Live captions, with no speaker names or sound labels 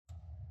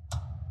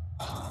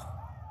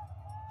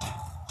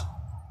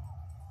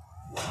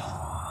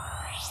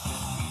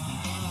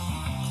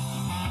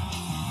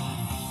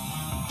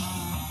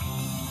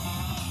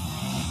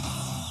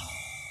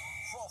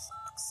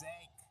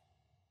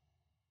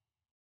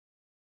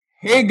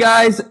Hey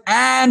guys,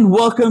 and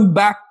welcome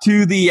back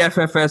to the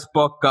FFS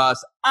podcast.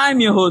 I'm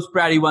your host,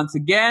 Pratty, once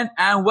again,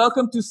 and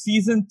welcome to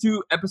season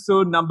 2,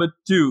 episode number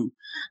 2.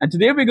 And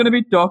today we're going to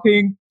be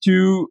talking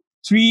to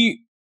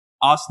three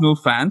Arsenal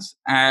fans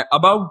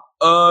about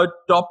a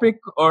topic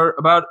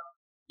about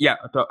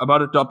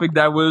a topic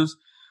that was,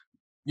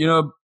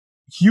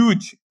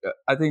 huge,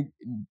 I think,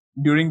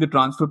 during the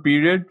transfer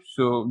period.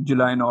 So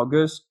July and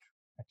August,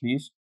 at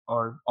least,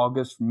 or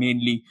August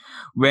mainly,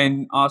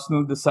 when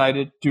Arsenal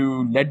decided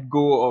to let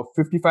go of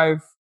 55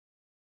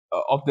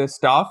 of their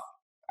staff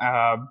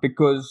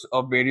because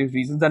of various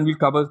reasons, and we'll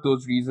cover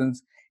those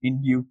reasons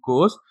in due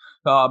course.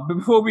 But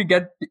before we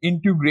get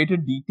into greater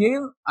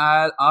detail,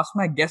 I'll ask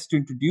my guests to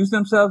introduce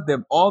themselves.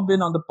 They've all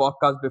been on the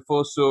podcast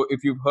before, so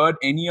if you've heard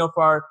any of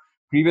our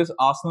previous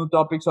Arsenal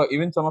topics or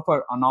even some of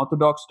our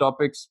unorthodox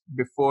topics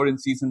before in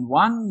season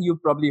 1,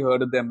 you've probably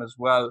heard of them as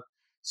well.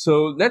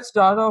 So let's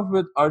start off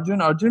with Arjun.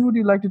 Arjun, would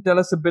you like to tell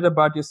us a bit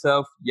about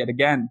yourself yet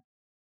again?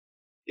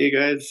 Hey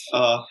guys,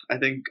 I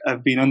think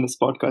I've been on this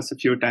podcast a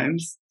few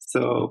times,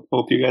 so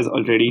hope you guys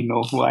already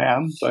know who I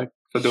am. But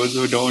for those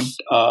who don't,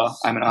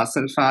 I'm an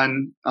Arsenal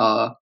fan.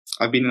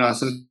 I've been an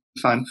Arsenal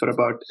fan for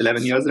about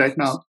 11 years right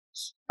now,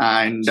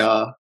 and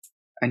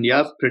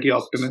yeah, pretty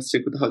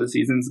optimistic with how the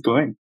season's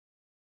going.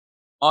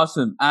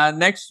 Awesome. And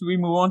next we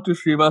move on to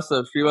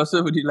Srivastav.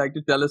 Srivastav, would you like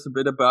to tell us a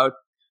bit about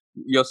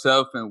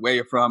yourself and where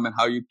you're from and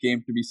how you came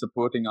to be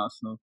supporting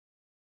Arsenal?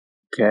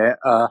 Okay.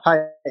 Hi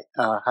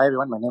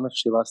everyone. My name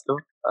is Srivastav.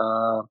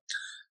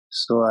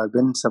 So I've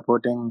been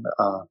supporting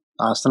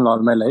Arsenal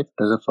all my life.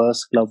 It was the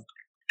first club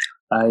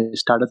I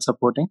started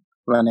supporting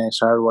when I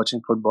started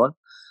watching football,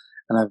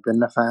 and I've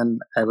been a fan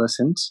ever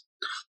since.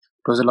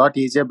 It was a lot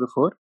easier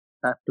before,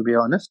 to be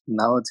honest.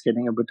 Now it's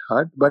getting a bit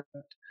hard, but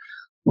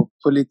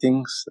hopefully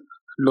things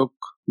look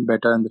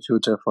better in the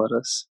future for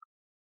us.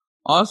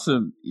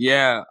 Awesome.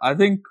 Yeah, I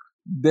think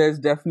there's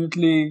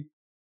definitely,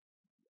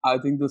 I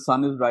think the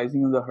sun is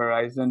rising on the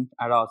horizon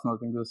at Arsenal. I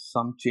think there's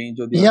some change.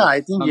 Or the Yeah, other. I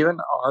think even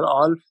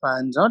all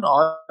fans, not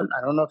all,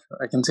 I don't know if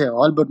I can say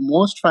all, but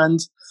most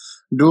fans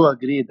do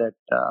agree that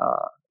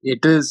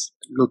it is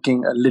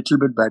looking a little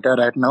bit better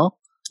right now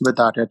with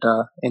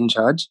Arteta in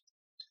charge.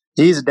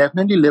 He's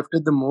definitely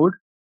lifted the mood.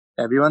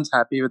 Everyone's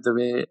happy with the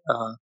way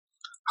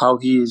how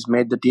he's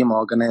made the team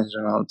organized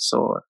around.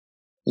 So,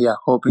 yeah,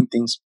 hoping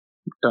things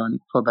turn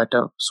for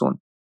better soon.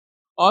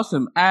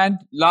 Awesome. And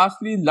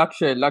lastly,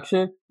 Lakshay.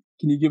 Lakshay,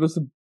 can you give us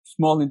a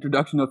small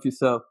introduction of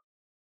yourself?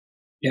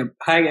 Yep.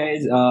 Hi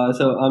guys.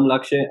 So I'm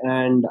Lakshay,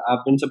 and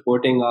I've been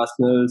supporting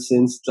Arsenal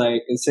since the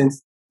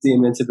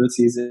Invincible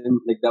season.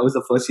 Like that was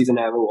the first season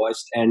I ever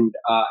watched, and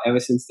ever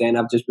since then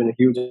I've just been a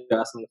huge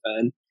Arsenal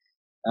fan.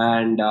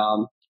 And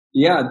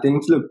yeah,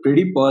 things look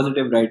pretty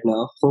positive right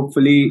now.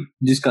 Hopefully,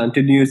 just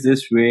continues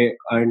this way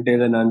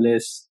until and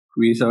unless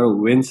we sort of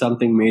win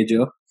something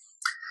major.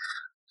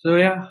 So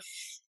yeah.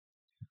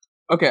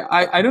 Okay,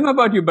 I don't know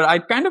about you, but I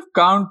kind of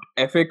count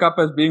FA Cup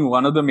as being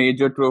one of the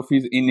major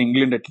trophies in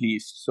England at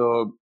least.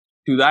 So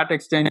to that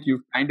extent,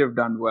 you've kind of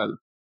done well.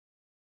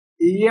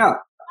 Yeah,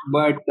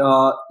 but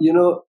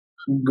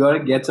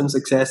gotta get some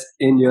success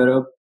in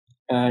Europe,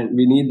 and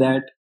we need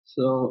that.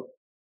 So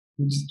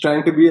just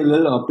trying to be a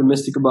little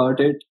optimistic about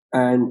it,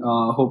 and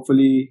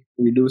hopefully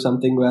we do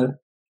something well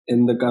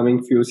in the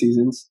coming few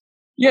seasons.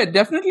 Yeah,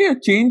 definitely a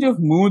change of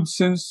mood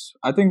since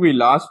I think we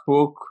last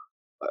spoke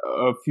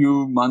a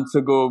few months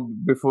ago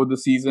before the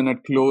season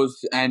had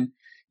closed. And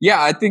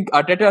yeah, I think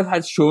Arteta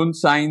has shown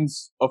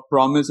signs of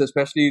promise,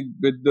 especially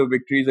with the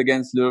victories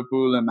against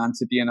Liverpool and Man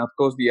City and of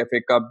course the FA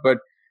Cup. But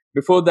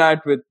before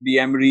that, with the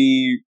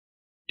Emery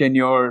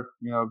tenure,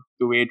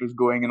 the way it was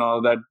going and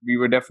all that, we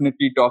were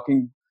definitely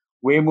talking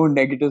way more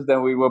negatives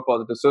than we were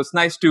positive. So it's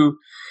nice to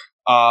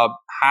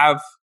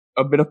have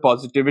a bit of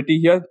positivity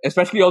here,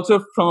 especially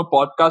also from a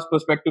podcast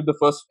perspective. The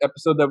first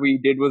episode that we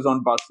did was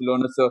on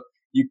Barcelona. So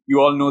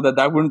you all know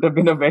that wouldn't have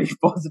been a very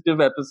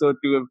positive episode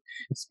to have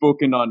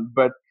spoken on.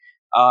 But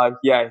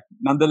yeah,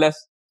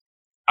 nonetheless,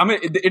 I mean,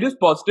 it is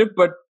positive,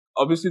 but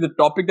obviously the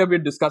topic that we're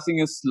discussing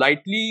is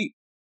slightly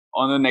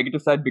on the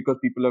negative side because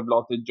people have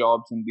lost their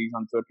jobs in these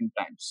uncertain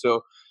times.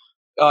 So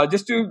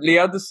just to lay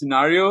out the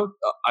scenario,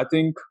 I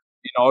think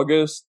in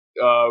August,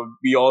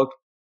 we all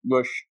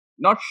were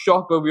not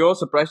shocked, but we were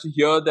surprised to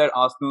hear that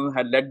Arsenal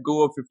had let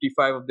go of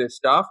 55 of their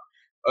staff.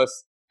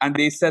 And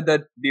they said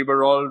that they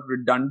were all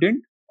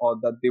redundant or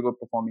that they were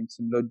performing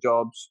similar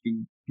jobs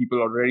to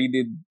people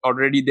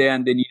already there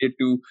and they needed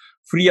to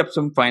free up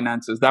some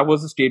finances. That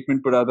was a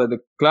statement put out by the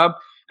club.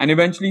 And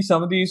eventually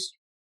some of these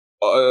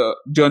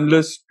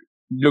journalists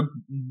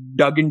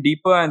dug in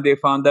deeper and they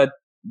found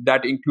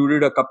that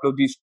included a couple of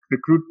these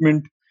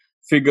recruitment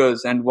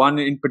figures, and one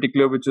in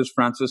particular, which is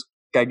Francis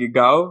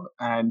Kagigao,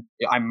 and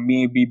I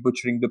may be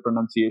butchering the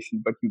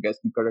pronunciation, but you guys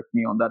can correct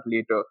me on that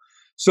later.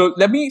 So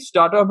let me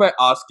start off by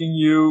asking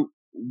you,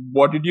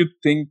 what did you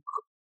think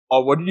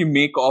or what did you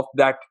make of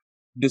that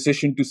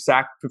decision to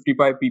sack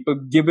 55 people,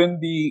 given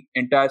the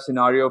entire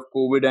scenario of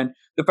COVID and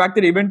the fact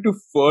that even to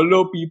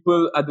furlough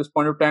people at this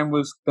point of time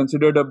was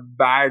considered a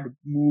bad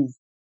move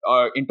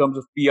in terms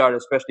of PR,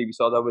 especially. We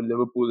saw that with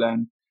Liverpool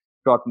and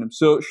Tottenham.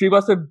 So,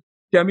 Srivastav,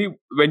 tell me,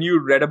 when you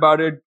read about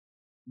it,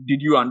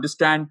 did you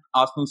understand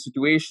Arsenal's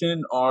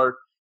situation, or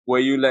were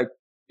you like,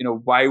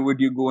 why would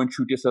you go and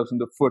shoot yourselves in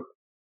the foot?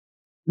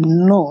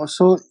 No,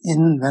 so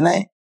when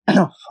I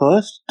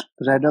first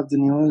read of the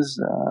news,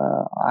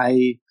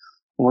 I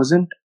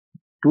wasn't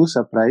too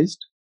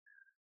surprised.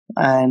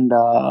 And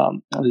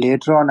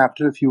later on,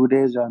 after a few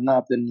days,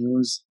 after the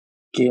news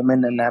came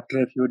in, and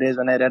after a few days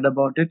when I read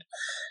about it,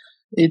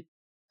 it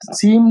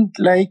seemed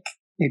like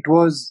it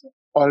was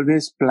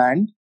always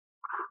planned.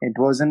 It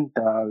wasn't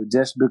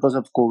just because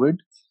of COVID.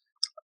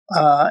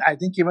 I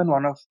think even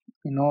one of,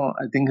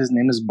 I think his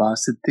name is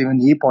Basit, even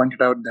he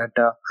pointed out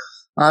that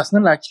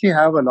Arsenal actually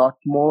have a lot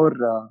more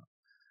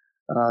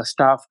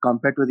staff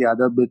compared to the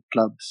other big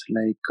clubs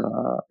like,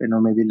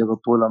 maybe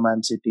Liverpool or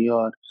Man City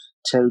or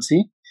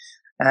Chelsea.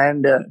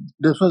 And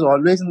this was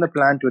always in the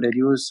plan to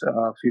reduce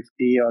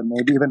 50 or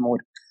maybe even more.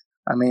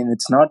 I mean,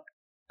 it's not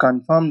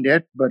confirmed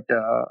yet, but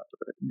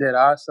there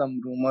are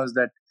some rumors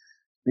that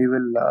we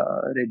will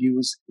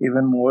reduce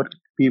even more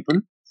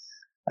people.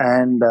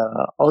 And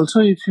also,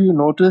 if you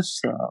notice,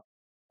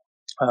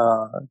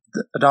 Raul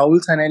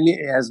Sanelli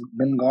has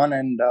been gone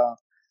and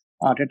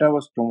Arteta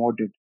was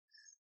promoted.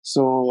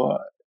 So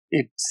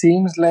it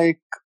seems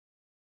like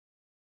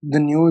the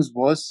news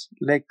was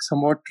like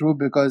somewhat true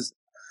because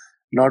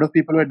a lot of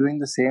people were doing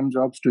the same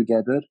jobs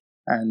together,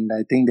 and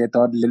I think they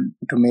thought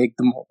to make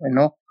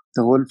the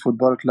whole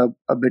football club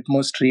a bit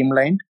more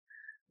streamlined,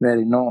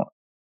 where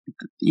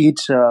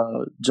each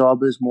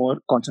job is more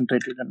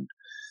concentrated and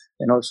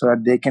so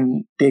that they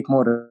can take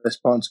more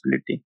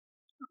responsibility.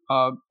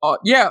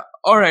 Yeah,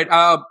 all right.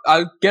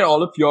 I'll get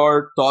all of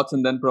your thoughts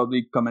and then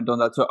probably comment on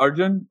that. So,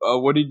 Arjun,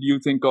 what did you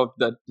think of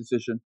that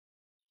decision?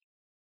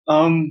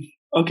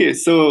 Okay,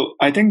 so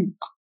I think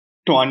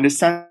to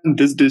understand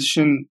this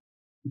decision,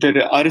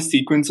 there are a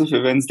sequence of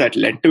events that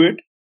led to it.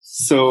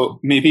 So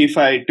maybe if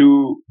I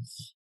do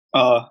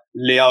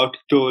lay out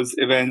those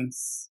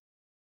events,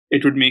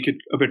 it would make it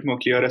a bit more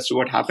clear as to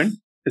what happened.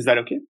 Is that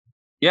okay?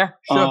 Yeah,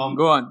 sure.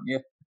 Go on. Yeah.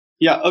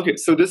 Yeah. Okay.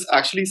 So this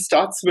actually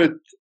starts with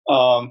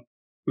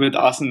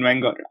Arsene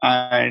Wenger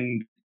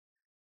and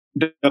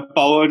the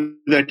power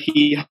that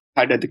he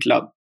had at the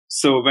club.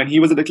 So when he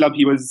was at the club,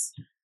 he was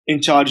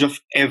in charge of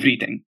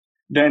everything.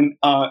 Then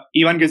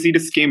Ivan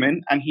Gazidis came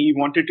in and he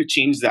wanted to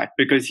change that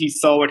because he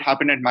saw what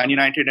happened at Man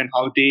United and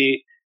how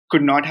they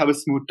could not have a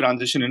smooth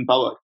transition in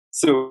power.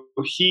 So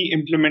he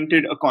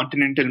implemented a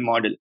continental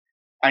model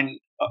and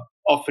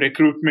of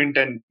recruitment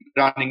and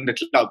running the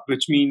club,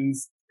 which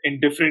means in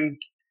different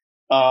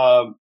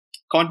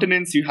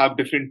continents, you have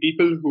different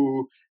people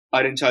who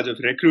are in charge of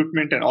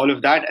recruitment and all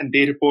of that, and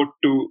they report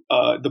to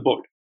the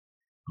board.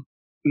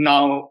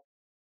 Now,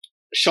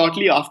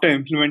 shortly after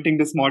implementing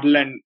this model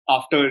and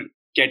after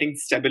getting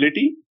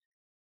stability,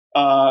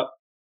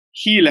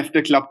 he left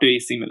the club to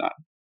AC Milan.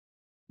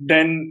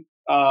 Then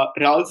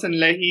Raul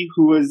Sanllehi,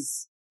 who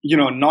was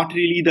not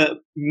really the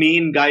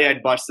main guy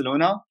at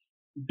Barcelona,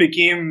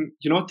 became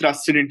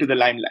thrusted into the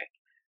limelight.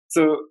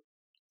 So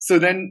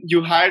then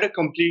you had a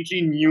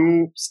completely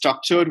new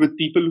structure with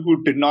people who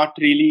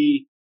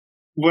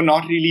were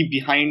not really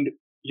behind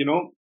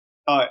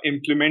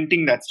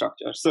implementing that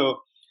structure. So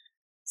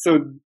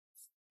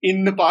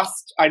in the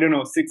past, I don't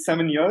know,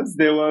 6-7 years,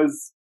 there were a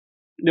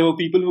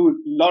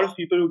lot of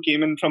people who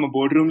came in from a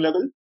boardroom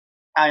level.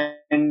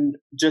 And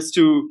just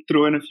to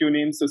throw in a few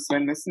names, so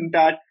Sven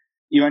Mislintat,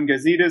 Ivan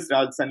Gazidis,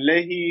 Raul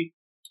Sanllehi,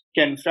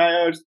 Ken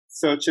Fryer,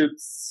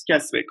 Serchitz,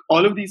 Keswick,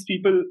 all of these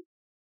people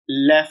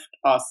left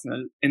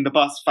Arsenal in the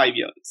past 5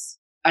 years.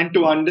 And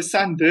to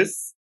understand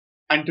this,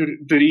 the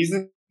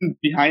reason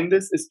behind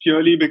this is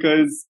purely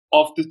because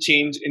of the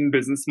change in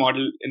business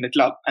model in the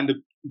club and the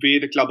way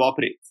the club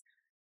operates.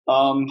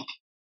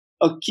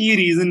 A key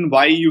reason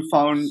why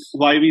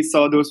we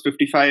saw those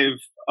 55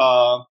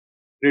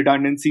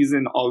 redundancies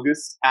in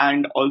August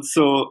and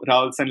also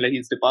Raul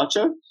Sanllehi's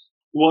departure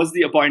was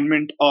the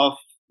appointment of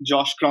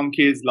Josh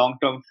Kroenke's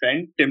long-term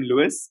friend, Tim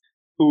Lewis,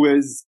 who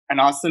is an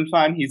Arsenal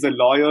fan. He's a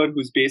lawyer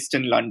who's based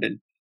in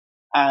London.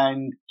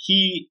 And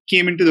he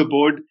came into the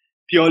board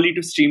purely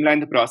to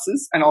streamline the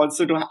process and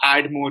also to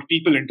add more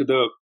people into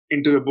the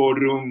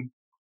boardroom.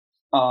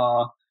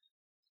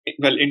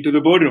 Into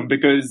the boardroom,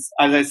 because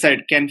as I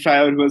said, Ken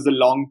Fryer was a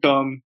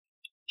long-term.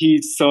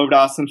 He served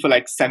Arsenal for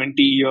like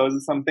 70 years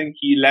or something.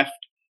 He left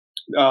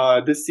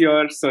this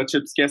year.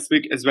 Serchitz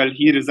Keswick as well.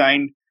 He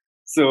resigned.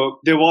 So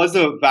there was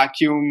a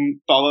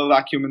power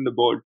vacuum in the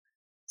board.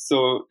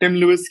 So Tim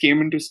Lewis came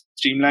in to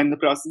streamline the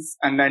process,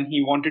 and then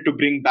he wanted to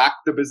bring back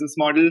the business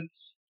model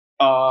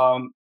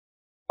of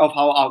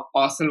how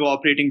Arsenal were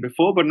operating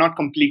before, but not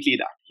completely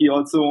that. He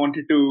also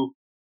wanted to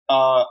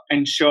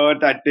ensure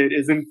that there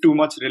isn't too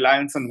much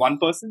reliance on one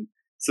person.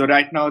 So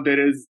right now there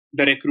is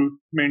the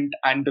recruitment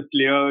and the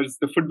players.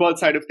 The football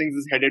side of things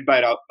is headed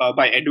by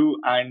Edu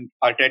and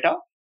Arteta,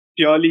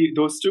 purely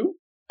those two.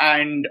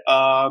 And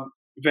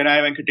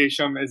Vinay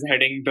Venkatesham is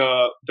heading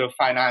the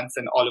finance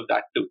and all of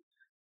that too.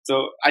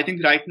 So I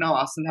think right now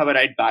Arsenal have a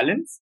right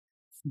balance.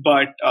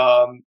 But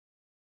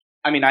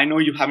I mean, I know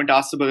you haven't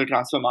asked about the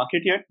transfer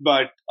market yet,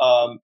 but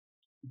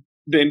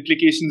the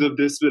implications of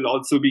this will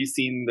also be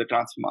seen in the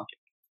transfer market.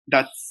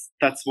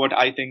 That's what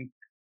I think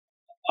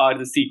are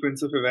the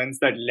sequence of events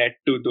that led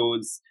to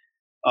those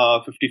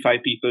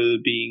 55 people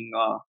being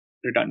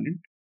redundant.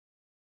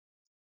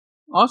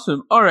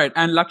 Awesome. All right.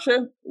 And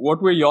Lakshay,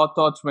 what were your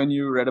thoughts when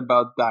you read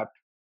about that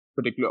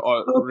particular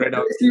or So read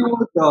out? basically,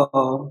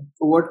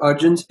 what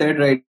Arjun said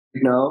right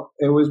now,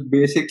 it was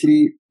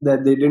basically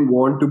that they didn't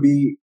want to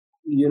be,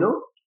 you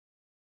know,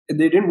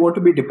 they didn't want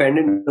to be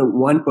dependent on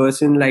one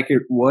person like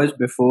it was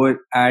before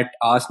at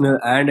Arsenal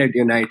and at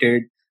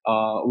United.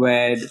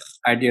 Where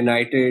at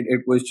United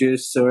it was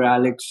just Sir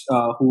Alex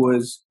who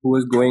was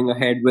going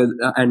ahead with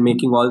and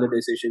making all the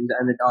decisions,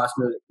 and at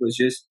Arsenal it was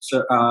just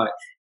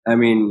I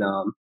mean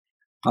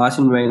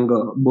Arsene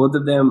Wenger. Both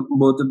of them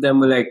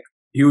were like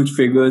huge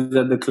figures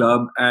at the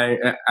club and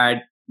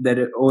at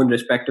their own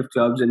respective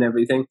clubs and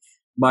everything.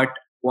 But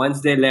once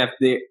they left,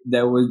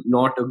 there was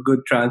not a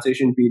good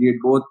transition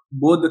period. Both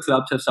the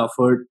clubs have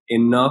suffered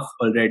enough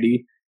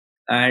already,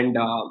 and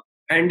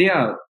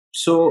yeah,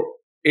 so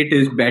it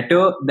is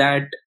better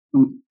that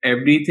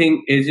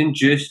everything isn't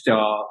just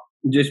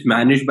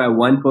managed by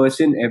one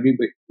person.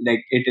 Everybody,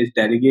 like, it is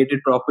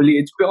delegated properly.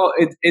 It's pure.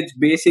 It's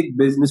basic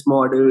business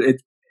model.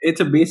 It's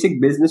a basic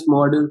business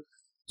model,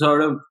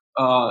 sort of.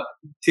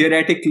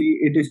 Theoretically,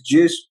 it is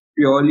just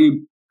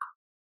purely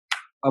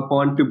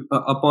upon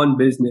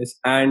business,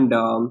 and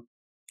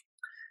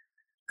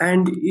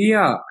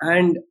yeah,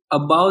 and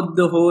about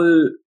the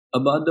whole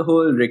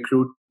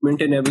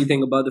recruitment and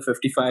everything, about the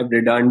 55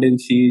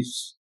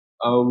 redundancies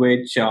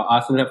which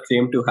Arsenal have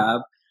claimed to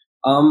have.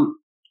 um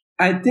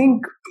I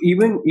think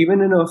even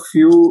in a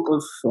few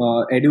of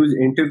Edu's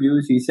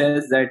interviews, he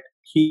says that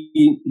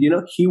he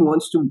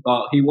wants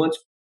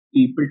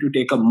people to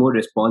take up more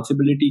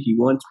responsibility. He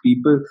wants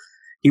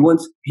a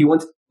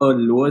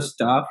lower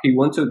staff. He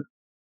wants a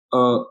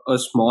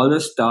smaller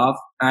staff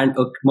and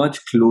a much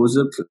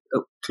closer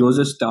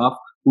staff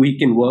who he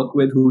can work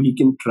with, who he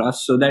can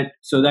trust, so that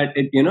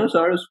it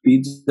sort of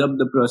speeds up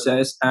the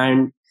process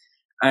and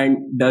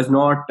does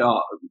not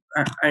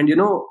and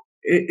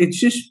it's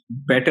just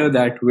better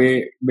that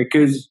way,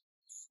 because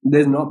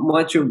there's not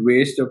much of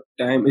waste of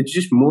time. It's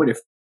just more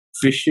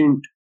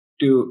efficient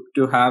to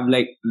have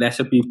like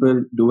lesser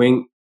people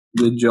doing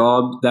the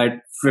job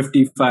that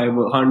 55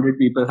 or 100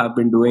 people have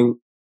been doing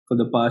for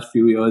the past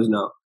few years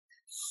now.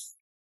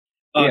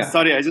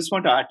 Sorry, I just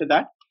want to add to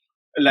that.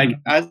 Like,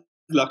 as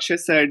Lakshay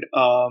said,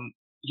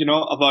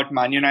 about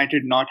Man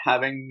United not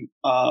having,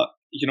 the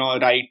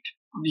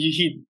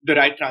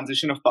right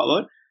transition of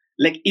power.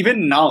 Like,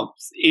 even now,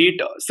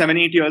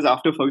 7-8 years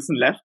after Ferguson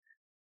left,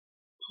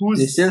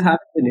 They still haven't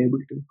been able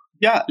to.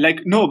 Yeah,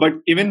 like, no, but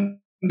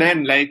even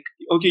then, like,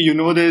 okay,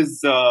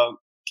 there's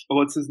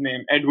what's his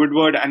name, Ed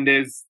Woodward, and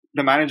there's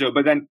the manager,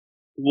 but then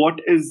what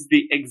is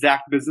the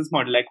exact business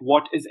model? Like,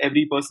 what is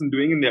every person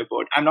doing in their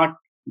board? I'm not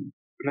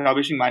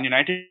rubbishing Man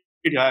United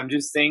here. I'm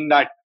just saying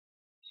that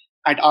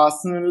at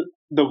Arsenal,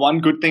 the one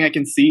good thing I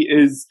can see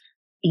is,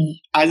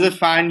 as a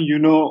fan,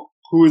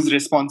 who is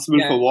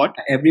responsible for what.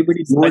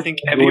 Everybody knows. I think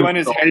everyone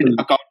is held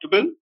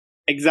accountable.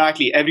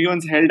 Exactly,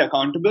 everyone's held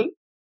accountable.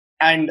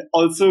 And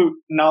also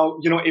now,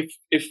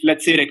 if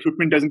let's say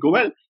recruitment doesn't go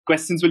well,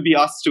 questions will be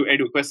asked to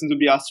Edu, questions will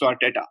be asked to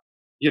Arteta,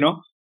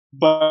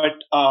 But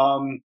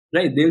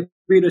right, they'll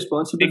be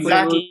responsible.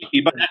 Exactly.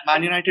 But at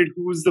Man United,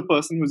 who's the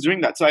person who's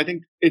doing that? So I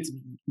think it's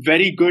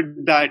very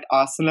good that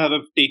Arsenal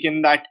have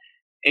taken that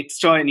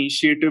extra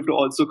initiative to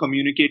also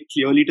communicate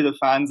clearly to the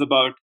fans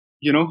about,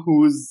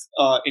 who's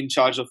in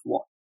charge of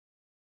what.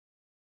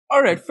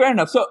 All right, fair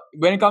enough. So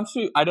when it comes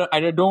to, I don't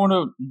want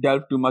to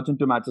delve too much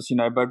into Manchester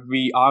United, but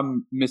we are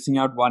missing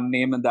out one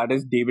name, and that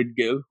is David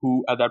Gill,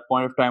 who at that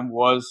point of time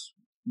was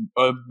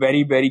a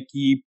very, very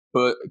key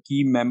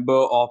member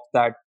of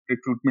that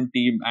recruitment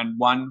team, and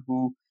one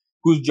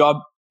whose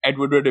job Ed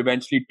Woodward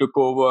eventually took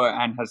over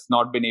and has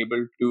not been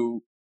able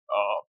to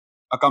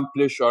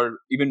accomplish or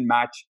even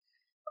match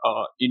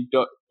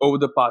over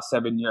the past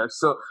 7 years.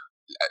 So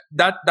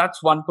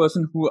that's one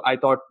person who I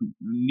thought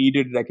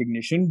needed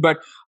recognition.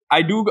 But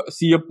I do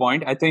see a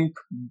point. I think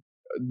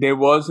there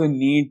was a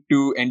need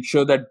to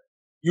ensure that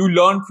you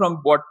learn from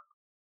what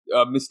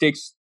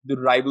mistakes the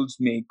rivals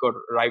make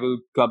or rival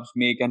clubs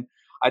make, and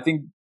I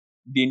think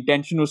the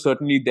intention was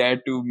certainly there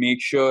to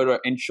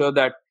ensure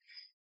that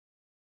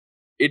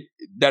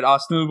that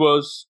Arsenal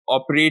was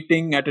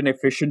operating at an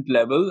efficient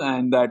level,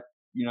 and that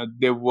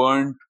there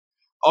weren't,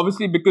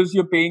 obviously, because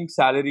you're paying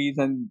salaries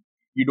and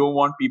you don't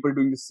want people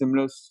doing the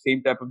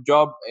same type of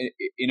job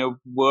in a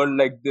world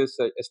like this,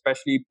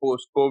 especially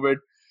post-COVID,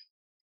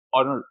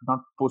 or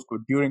not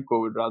post-COVID, during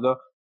COVID rather.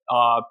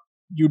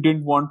 You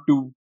didn't want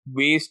to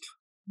waste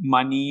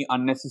money,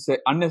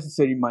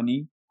 unnecessary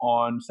money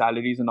on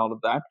salaries and all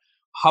of that.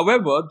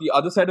 However, the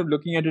other side of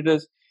looking at it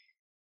is,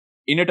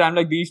 in a time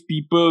like these,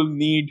 people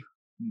need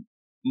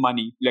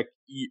money. Like,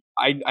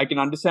 I can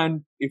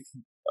understand if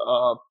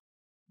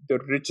the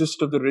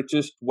richest of the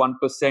richest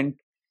 1%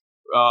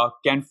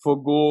 can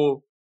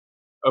forgo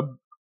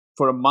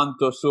for a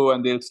month or so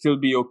and they'll still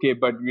be okay.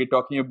 But we're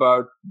talking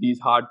about these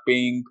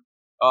hard-working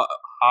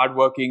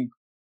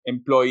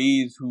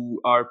employees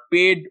who are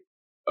paid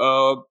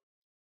a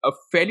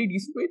fairly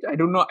decent wage. I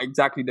don't know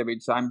exactly the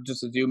wage, so I'm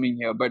just assuming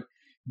here, but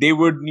they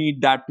would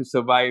need that to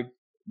survive,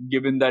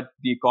 given that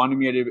the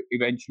economy had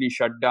eventually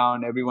shut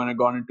down, everyone had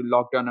gone into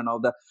lockdown and all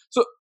that.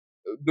 So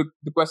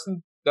the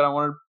question that I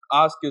want to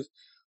ask is,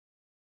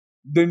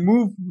 the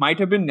move might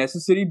have been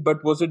necessary,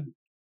 but was it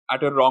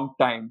at a wrong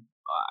time?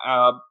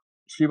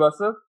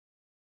 Srivastav?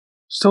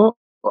 So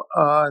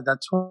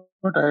that's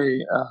what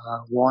I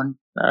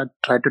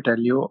tried to tell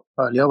you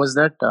earlier was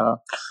that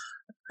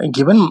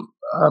given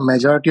a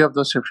majority of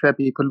those 55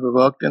 people who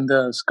worked in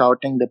the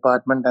scouting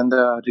department and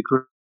the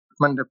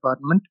recruitment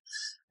department,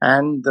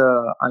 and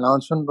the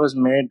announcement was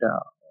made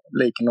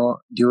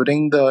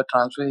during the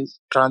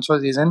transfer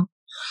season,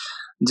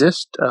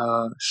 just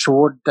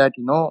showed that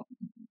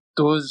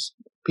those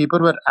people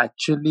were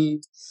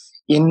actually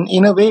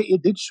in a way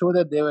it did show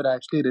that they were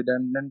actually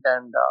redundant,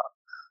 and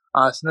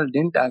Arsenal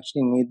didn't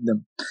actually need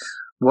them.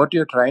 What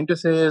you're trying to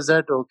say is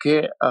that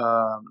okay,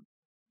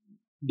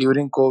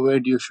 during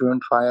COVID you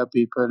shouldn't fire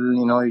people,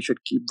 you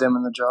should keep them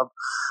in the job.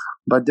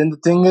 But then the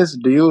thing is,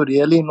 do you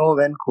really know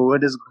when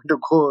COVID is going to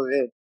go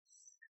away?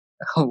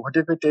 What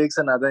if it takes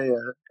another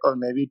year or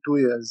maybe 2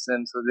 years?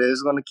 And so they're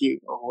just going to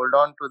keep hold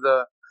on to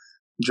the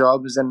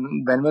jobs,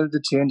 and when will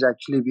the change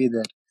actually be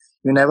there?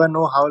 You never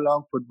know how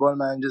long football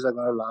managers are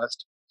going to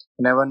last.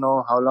 You never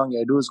know how long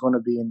Edu is going to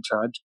be in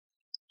charge.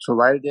 So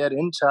while they are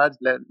in charge,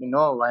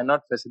 why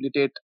not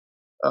facilitate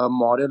a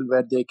model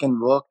where they can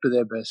work to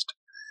their best?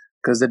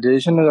 Because the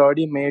decision is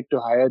already made to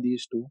hire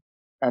these two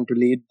and to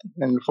lead,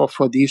 and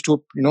for these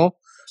two,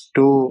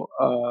 to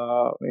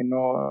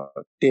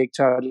take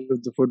charge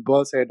of the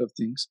football side of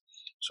things.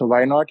 So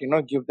why not,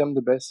 give them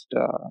the best,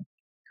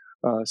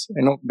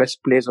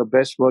 best place or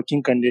best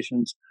working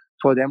conditions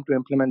for them to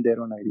implement their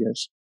own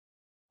ideas.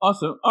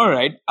 Awesome. All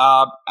right.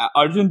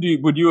 Arjun,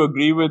 would you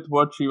agree with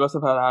what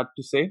Srivastav had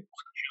to say?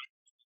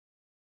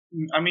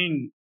 I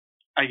mean,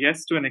 I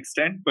guess to an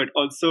extent, but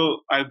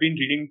also I've been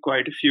reading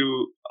quite a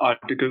few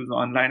articles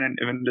online and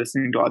even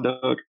listening to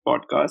other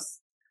podcasts.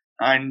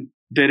 And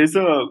there is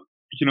a,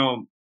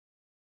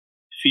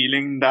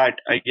 feeling that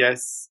I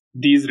guess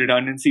these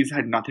redundancies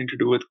had nothing to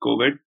do with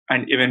COVID,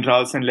 and even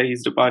Raul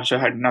Sanlehi's departure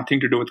had nothing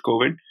to do with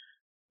COVID.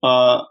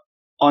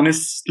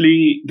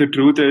 Honestly, the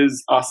truth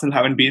is Arsenal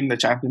haven't been in the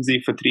Champions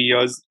League for 3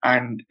 years,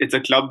 and it's a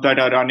club that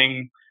are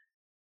running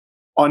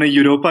on a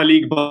Europa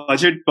League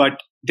budget,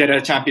 but they're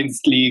a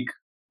Champions League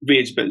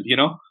wage bill,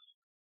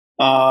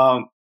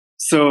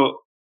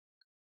 So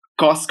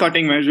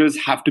cost-cutting measures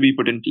have to be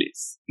put in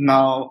place.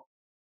 Now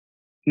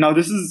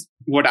this is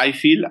what I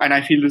feel, and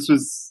I feel this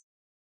was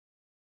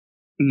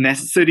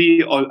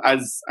necessary, or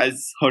as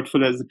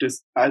hurtful as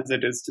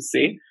it is to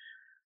say.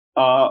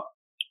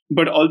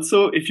 But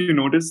also, if you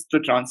notice the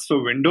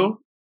transfer window,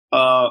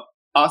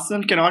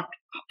 Arsenal cannot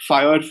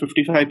fire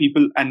 55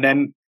 people and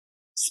then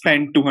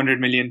spend 200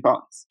 million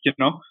pounds.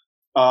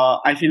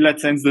 I feel that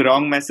sends the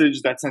wrong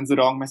message. That sends the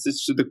wrong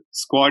message to the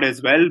squad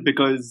as well,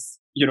 because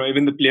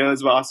even the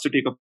players were asked to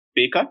take a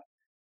pay cut.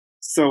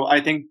 So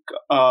I think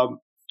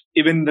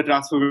even the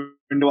transfer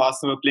window,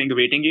 Arsenal were playing a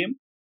waiting game,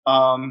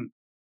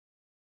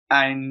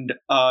 and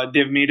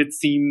they've made it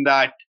seem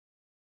that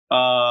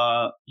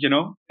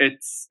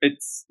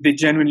it's they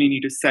genuinely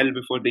need to sell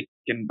before they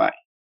can buy,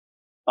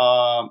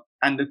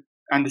 and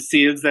the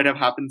sales that have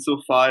happened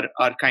so far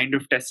are kind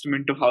of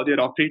testament to how they're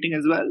operating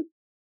as well.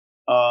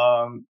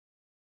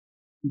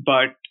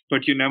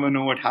 But you never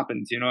know what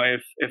happens.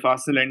 If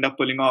Arsenal end up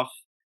pulling off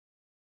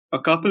a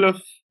couple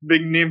of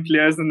big name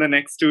players in the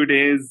next 2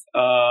 days,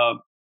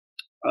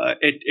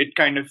 it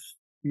kind of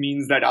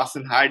means that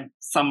Arsenal had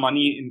some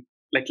money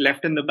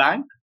left in the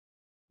bank.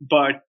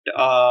 But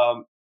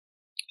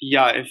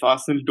if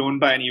Arsenal don't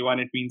buy anyone,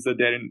 it means that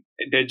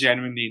they're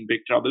genuinely in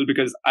big trouble,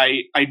 because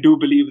I do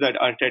believe that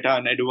Arteta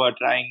and Edu are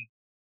trying,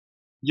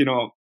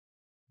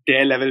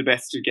 their level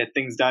best to get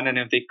things done, and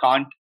if they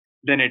can't,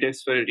 then it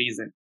is for a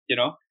reason.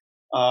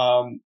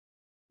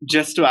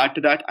 Just to add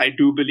to that, I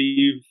do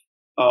believe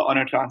on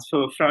a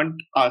transfer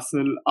front,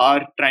 Arsenal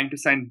are trying to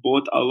sign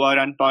both Aouar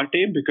and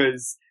Partey,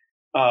 because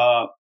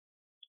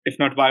if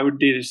not, why would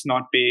they just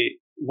not pay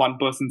one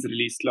person's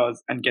release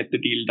clause and get the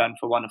deal done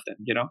for one of them?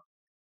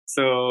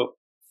 So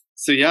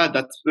yeah,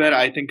 that's where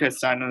I think I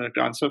stand on the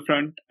transfer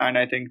front, and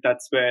I think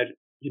that's where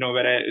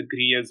where I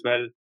agree as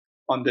well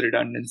on the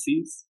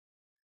redundancies.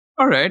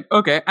 All right,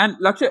 okay. And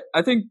Lakshay,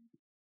 I think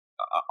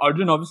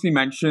Arjun obviously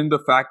mentioned the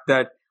fact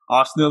that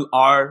Arsenal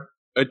are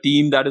a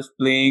team that is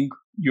playing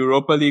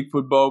Europa League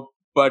football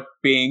but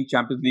paying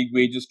Champions League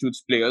wages to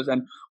its players,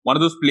 and one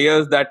of those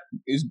players that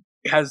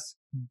has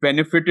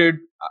benefited,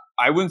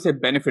 I wouldn't say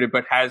benefited,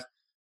 but has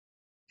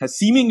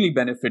seemingly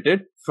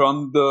benefited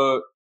from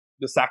the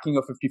sacking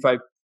of 55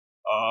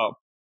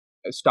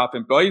 staff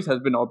employees has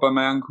been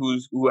Aubameyang,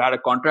 who had a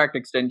contract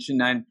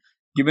extension, and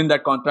given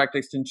that contract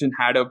extension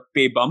had a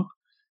pay bump,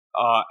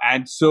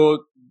 and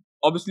so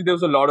obviously there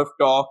was a lot of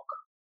talk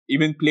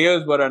even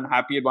players were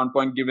unhappy at one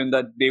point, given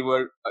that they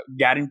were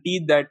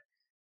guaranteed that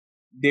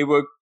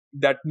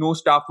no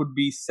staff would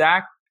be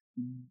sacked,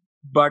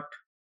 but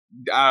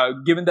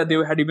given that they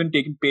had even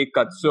taken pay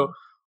cuts. So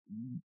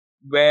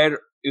where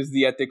is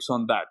the ethics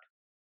on that?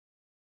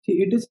 See,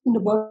 it isn't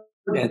about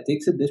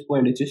ethics at this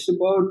point. It's just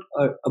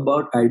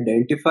about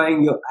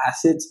identifying your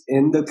assets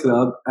in the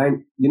club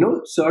and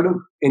sort of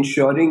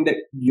ensuring that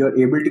you're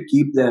able to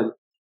keep them.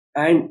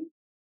 And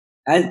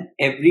as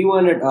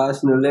everyone at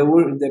Arsenal,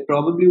 there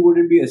probably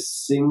wouldn't be a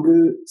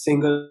single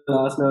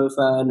Arsenal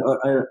fan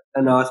or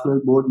an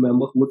Arsenal board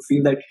member who would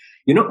feel that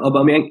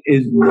Aubameyang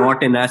is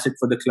not an asset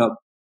for the club.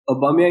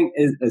 Aubameyang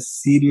is a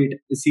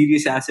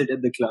serious asset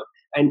at the club,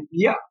 and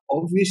yeah,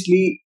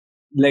 obviously,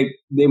 like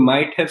they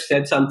might have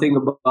said something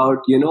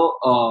about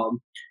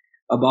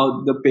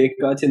about the pay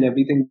cuts and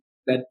everything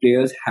that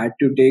players had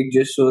to take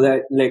just so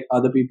that like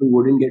other people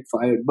wouldn't get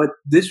fired. But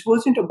this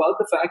wasn't about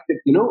the fact that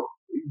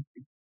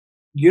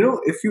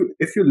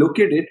if you look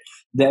at it,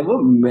 there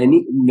were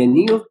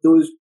many of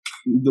those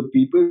the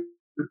people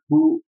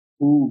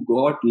who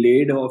got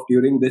laid off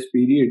during this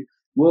period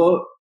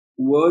were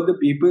the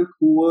people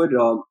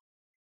who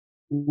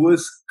were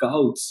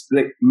scouts,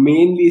 like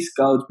mainly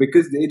scouts,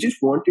 because they just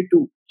wanted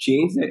to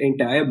change their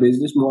entire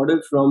business model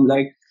from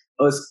like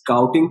a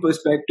scouting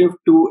perspective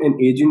to an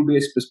agent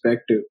based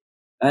perspective.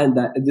 And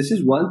that this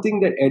is one thing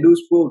that Edu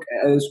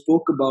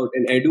spoke about,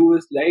 and Edu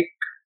was like,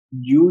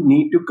 you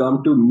need to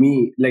come to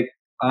me, like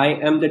I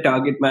am the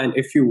target man.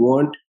 If you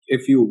want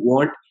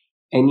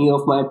any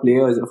of my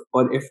players,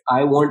 or if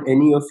I want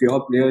any of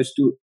your players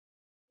to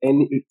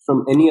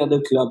from any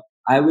other club,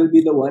 I will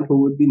be the one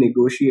who would be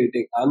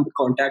negotiating. I'm the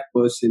contact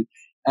person,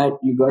 and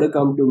you got to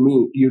come to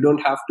me. You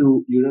don't have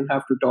to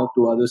talk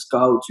to other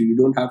scouts. You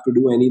don't have to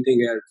do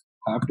anything else.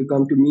 You have to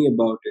come to me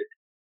about it.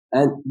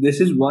 And this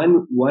is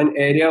one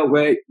area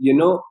where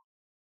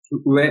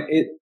where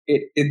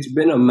it's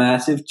been a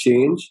massive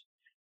change,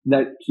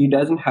 that he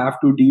doesn't have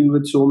to deal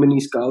with so many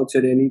scouts or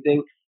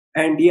anything.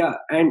 And yeah,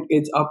 and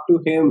it's up to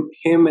him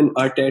and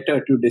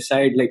Arteta to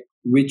decide like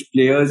which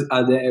players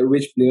are there,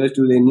 which players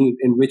do they need,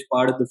 in which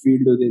part of the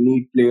field do they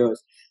need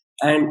players.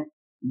 And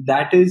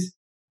that is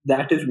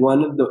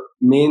one of the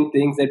main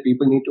things that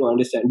people need to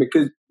understand,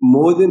 because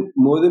more than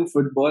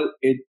football,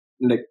 it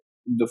like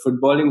the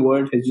footballing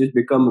world has just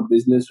become a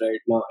business right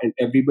now, and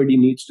everybody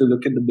needs to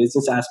look at the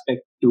business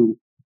aspect too.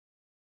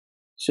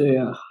 So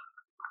yeah.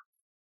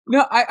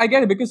 No, I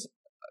get it, because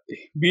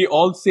we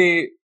all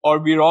say, or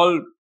we're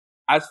all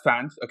as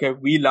fans, okay,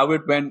 we love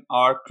it when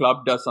our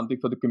club does something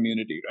for the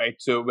community, right?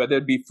 So whether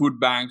it be food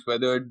banks,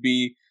 whether it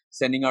be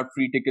sending out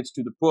free tickets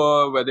to the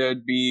poor, whether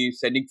it be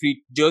sending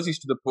free jerseys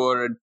to the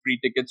poor and free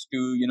tickets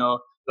to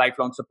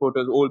lifelong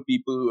supporters, old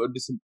people,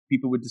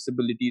 people with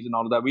disabilities, and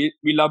all of that. We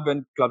love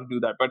when clubs do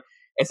that, but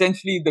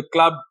essentially the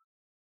club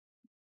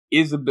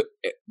is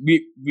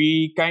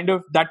we kind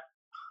of that.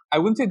 I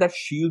wouldn't say that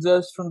shields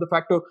us from the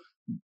fact of,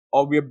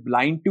 or we're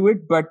blind to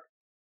it, but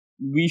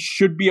we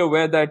should be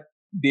aware that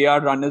they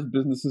are run as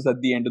businesses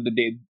at the end of the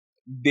day.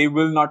 They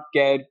will not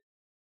care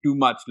too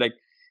much. Like,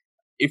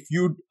 if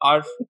you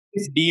are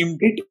deemed...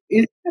 It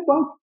isn't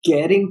about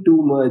caring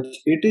too much.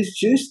 It is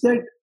just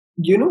that,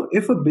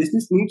 if a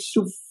business needs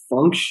to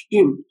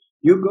function,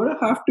 you're going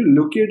to have to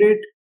look at it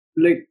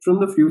like from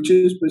the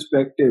future's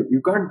perspective.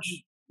 You can't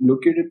just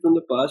look at it from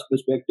the past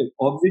perspective.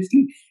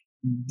 Obviously,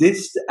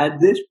 at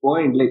this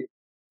point, like,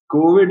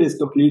 COVID is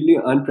completely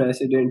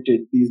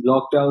unprecedented. These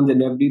lockdowns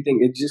and everything,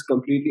 it's just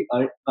completely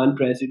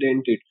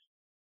unprecedented.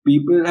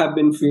 People have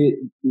been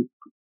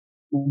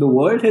the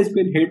world has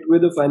been hit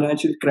with a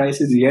financial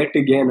crisis yet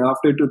again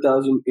after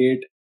 2008,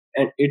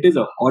 and it is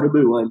a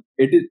horrible one.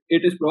 It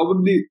is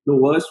probably the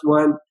worst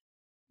one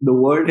the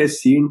world has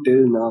seen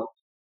till now.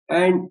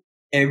 And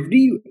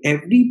every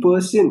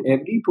person,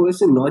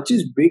 not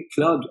just big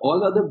clubs,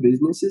 all other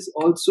businesses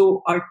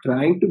also are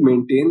trying to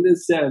maintain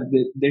themselves.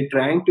 They're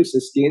trying to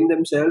sustain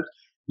themselves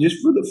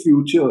just for the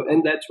future,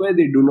 and that's why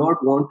they do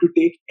not want to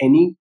take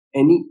any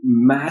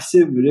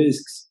massive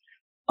risks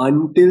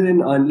until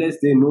and unless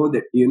they know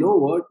that,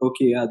 what,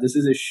 okay, yeah, this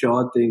is a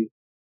sure thing.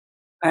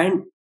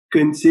 And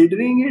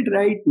considering it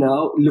right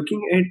now,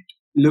 looking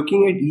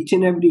at each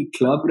and every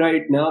club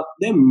right now,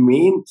 their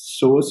main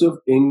source of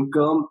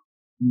income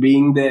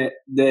being their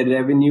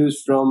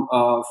revenues from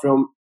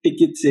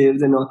ticket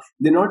sales and all,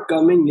 they're not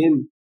coming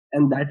in.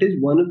 And that is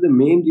one of the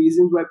main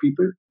reasons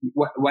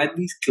why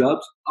these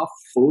clubs are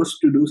forced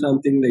to do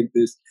something like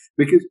this,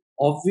 because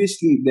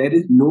obviously there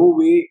is no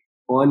way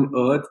on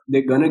earth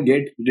they're gonna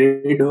get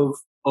rid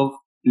of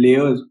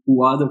players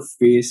who are the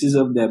faces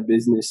of their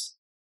business.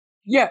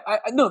 Yeah,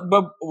 no,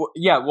 but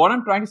yeah, what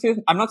I'm trying to say is,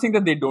 I'm not saying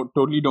that they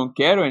totally don't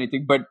care or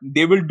anything, but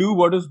they will do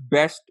what is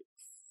best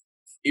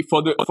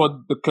for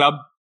the club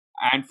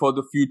and for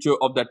the future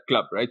of that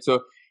club, right?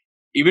 So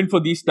even for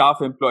these staff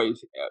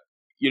employees,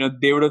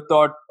 they would have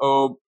thought,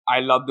 oh,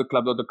 I love the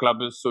club, or the club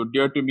is so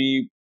dear to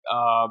me,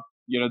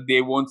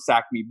 they won't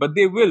sack me, but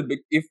they will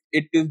if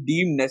it is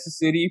deemed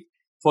necessary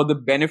for the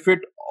benefit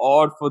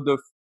or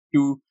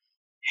to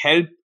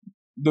help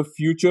the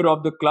future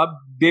of the club,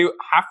 they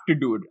have to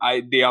do it.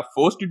 They are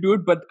forced to do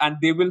it, and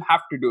they will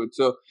have to do it.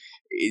 So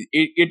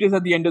it is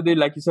at the end of the day,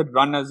 like you said,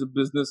 run as a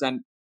business,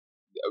 and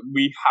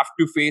we have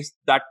to face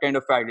that kind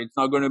of fact. It's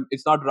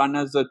not run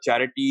as a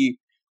charity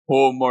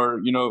home, or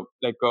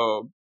like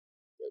a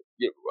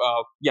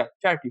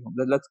charity home.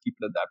 Let's keep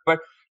it at that. But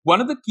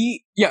one of the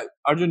key,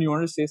 Arjun, you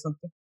want to say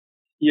something?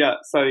 Yeah,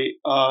 sorry.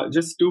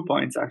 Just 2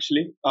 points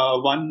actually.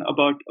 One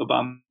about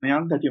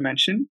Aubameyang that you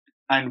mentioned,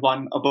 and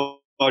one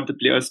about the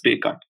players' pay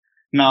cut.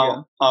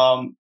 Now,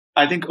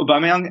 I think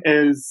Aubameyang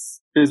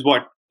is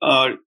what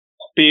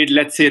paid,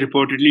 let's say,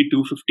 reportedly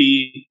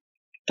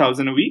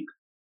 250,000 a week.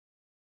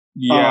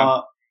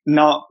 Yeah.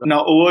 Now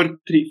over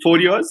 4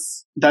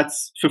 years,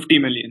 that's 50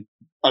 million.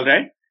 All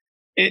right,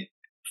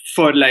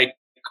 for like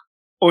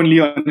only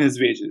on his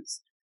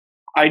wages.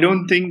 I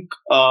don't think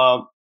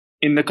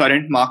in the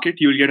current market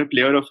you'll get a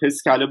player of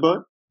his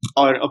caliber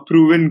or a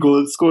proven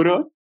goal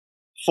scorer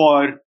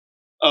for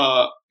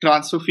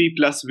transfer fee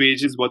plus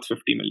wages worth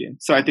 50 million.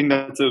 So I think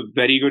that's a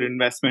very good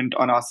investment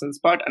on Arsenal's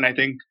part. And I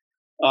think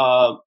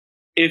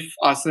if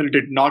Arsenal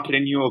did not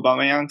renew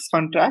Aubameyang's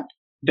contract,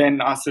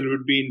 then Arsenal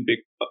would be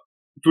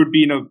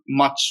in a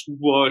much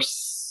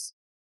worse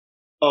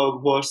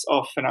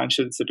off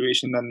financial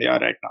situation than they are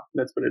right now.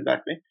 Let's put it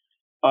that way.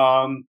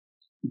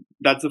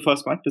 That's the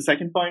first point. The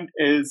second point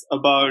is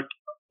about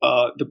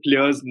the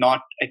players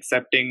not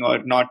accepting or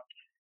not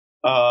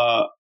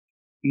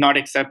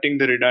accepting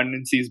the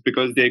redundancies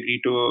because they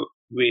agreed to a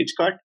wage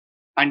cut.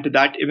 And to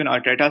that, even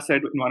Arteta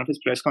said in one of his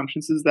press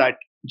conferences that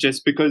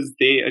just because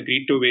they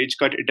agreed to a wage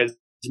cut, it doesn't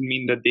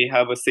mean that they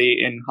have a say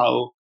in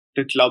how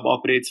the club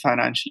operates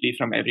financially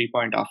from every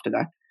point after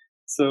that.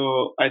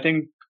 So I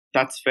think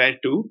that's fair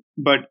too.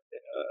 But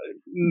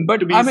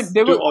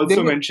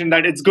mention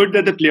that it's good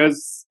that the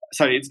players.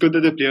 It's good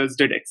that the players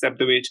did accept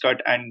the wage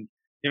cut and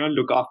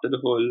look after the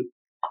whole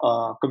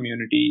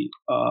community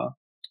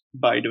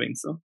by doing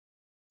so.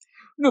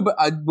 No, but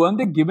weren't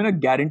they given a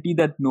guarantee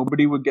that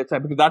nobody would get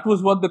sacked? Because that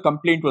was what the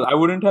complaint was. I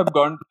would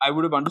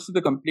have understood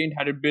the complaint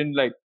had it been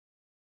like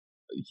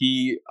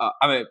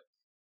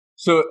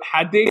so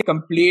had they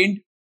complained,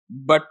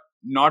 but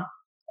not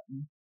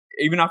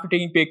even after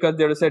taking pay cuts,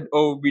 they would have said,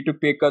 "Oh, we took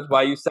pay cuts.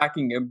 Why are you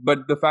sacking him?"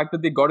 But the fact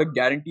that they got a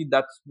guarantee,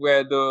 that's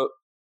where the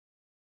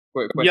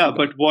but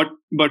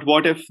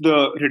what if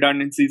the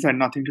redundancies had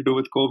nothing to do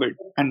with COVID,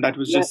 and that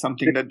was just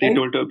something that they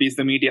told to appease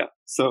the media?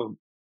 So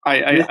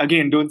I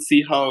again don't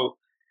see how.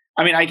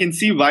 I mean, I can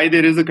see why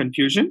there is a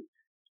confusion,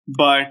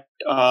 but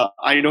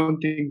I don't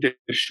think there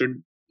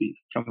should be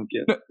from a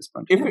player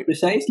perspective.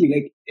 Precisely,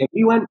 like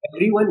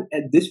everyone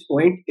at this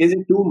point is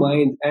in two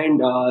minds,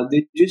 and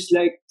they just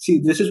see.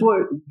 This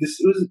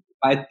was.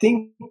 I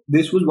think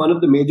this was one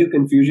of the major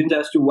confusions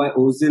as to why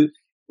Ozil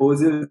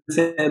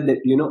said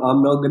that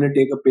I'm not going to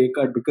take a pay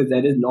cut, because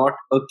that is not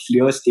a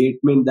clear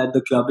statement that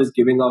the club is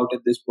giving out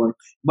at this point.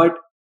 But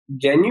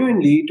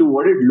genuinely, to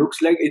what it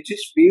looks like, it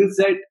just feels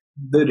that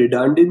the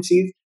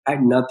redundancies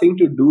had nothing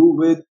to do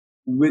with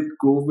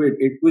COVID.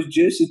 It was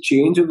just a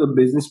change of a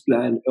business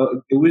plan.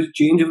 It was a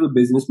change of a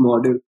business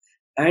model,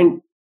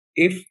 and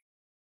if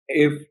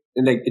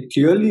it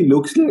clearly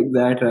looks like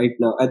that right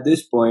now at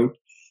this point.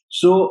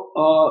 So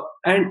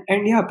and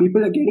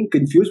people are getting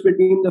confused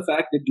between the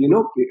fact that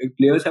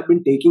players have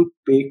been taking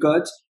pay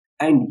cuts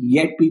and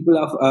yet people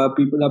are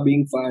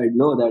being fired.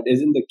 No, that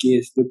isn't the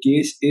case. The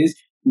case is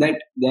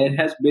that there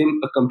has been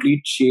a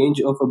complete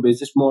change of a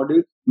business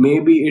model.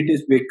 Maybe it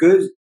is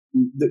because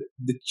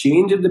the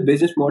change of the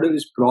business model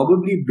is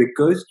probably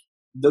because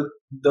the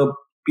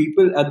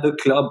people at the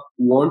club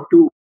want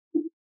to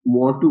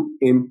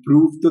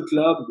improve the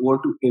club,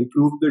 want to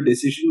improve the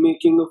decision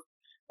making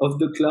of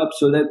the club,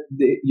 so that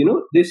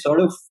they sort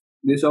of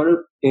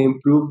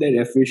improve their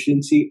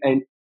efficiency,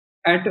 and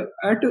at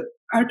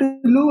a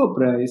lower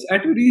price,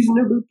 at a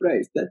reasonable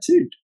price. That's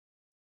it.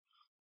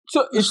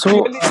 So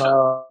really,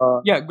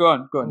 go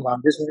on. I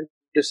just wanted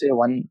to say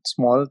one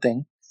small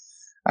thing.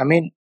 I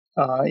mean,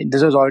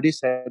 this was already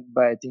said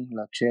by, I think,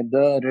 Lakshay.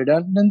 The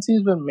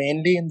redundancies were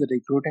mainly in the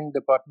recruiting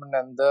department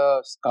and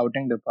the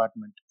scouting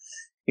department.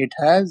 It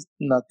has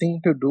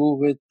nothing to do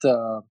with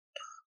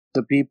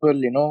the people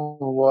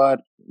who are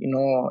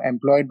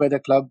employed by the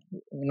club,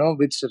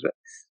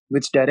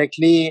 which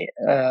directly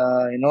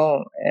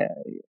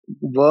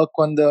work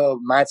on the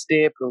match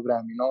day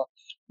program.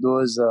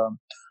 Those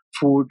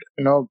food,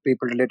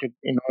 people related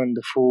in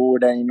the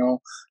food and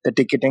the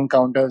ticketing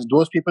counters.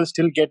 Those people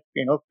still get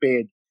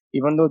paid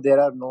even though there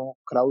are no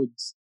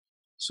crowds.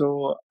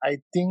 So I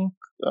think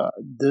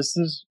this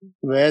is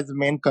where the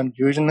main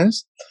confusion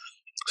is.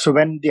 So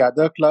when the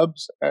other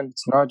clubs, and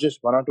it's not just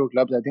one or two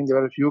clubs, I think there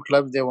were a few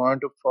clubs, they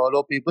wanted to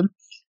follow people,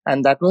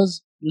 and that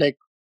was like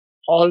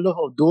all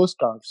of those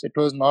staffs. It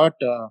was not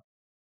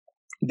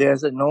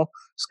there's no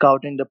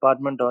scouting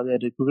department or a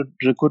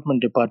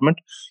recruitment department.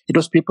 It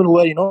was people who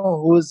are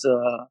whose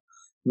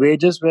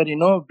wages were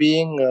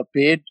being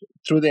paid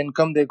through the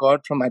income they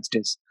got from match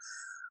days.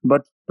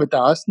 But with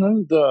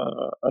Arsenal,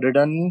 the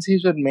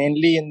redundancies were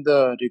mainly in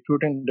the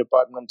recruiting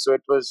department. So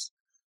it was,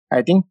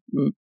 I think,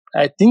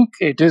 I think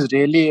it is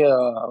really a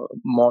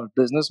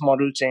business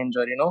model change,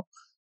 or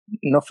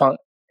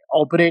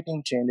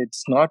operating change.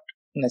 It's not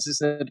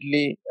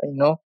necessarily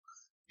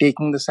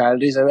taking the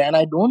salaries away. And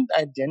I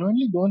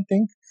genuinely don't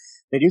think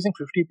reducing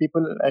 50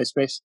 people,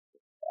 especially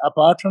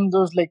apart from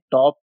those like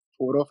top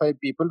 4 or 5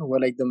 people who are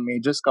like the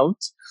major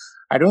scouts,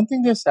 I don't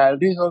think their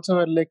salaries also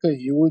were like a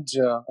huge,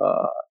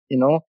 you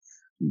know,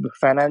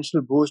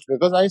 financial boost,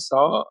 because I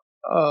saw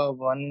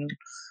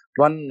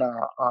one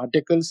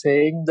article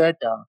saying that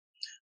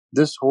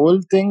this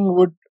whole thing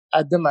would,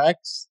 at the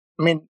max,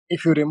 I mean,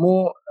 if you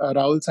remove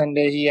Rahul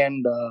Sandehi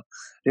and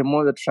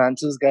remove that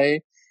Francis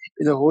guy,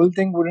 the whole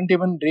thing wouldn't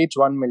even reach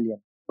 1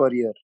 million per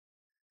year.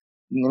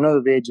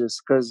 The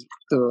wages, because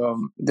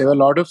there were a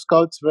lot of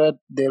scouts where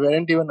they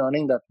weren't even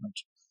earning that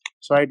much.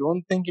 So I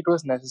don't think it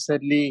was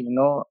necessarily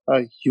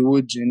a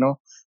huge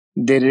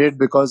they did it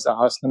because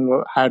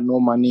Arsenal had no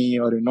money,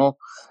 or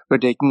were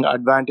taking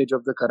advantage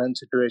of the current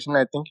situation.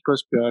 I think it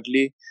was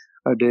purely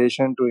a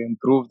decision to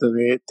improve the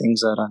way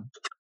things are run.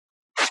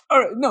 All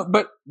right, no,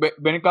 but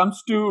when it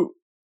comes to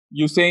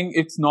you saying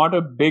it's not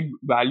a big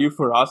value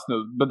for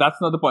Arsenal, but that's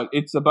not the point.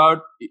 It's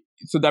about,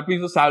 so that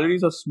means the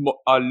salaries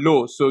are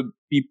low. So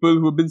people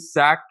who've been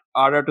sacked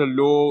are at a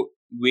low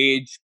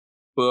wage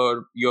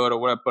per year or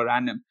whatever, per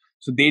annum.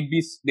 So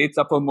they'd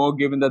suffer more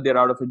given that they're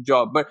out of a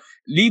job. But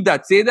leave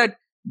that. Say that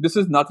this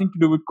has nothing to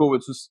do with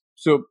COVID.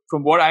 So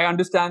from what I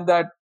understand,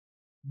 that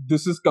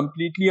this is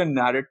completely a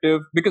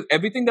narrative, because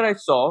everything that I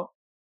saw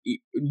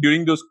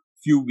during those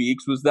few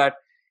weeks was that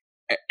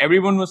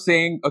everyone was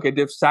saying, okay,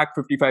 they've sacked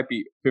 55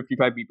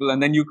 people,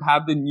 and then you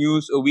have the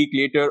news a week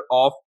later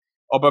of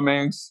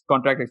Aubameyang's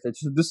contract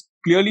extension. So this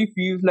clearly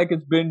feels like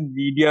it's been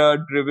media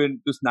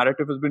driven. This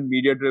narrative has been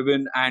media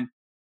driven, and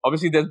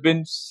obviously there's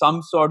been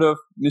some sort of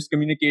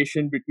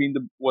miscommunication between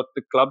what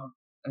the club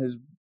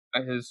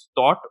has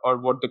thought, or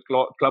what the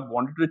club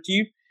wanted to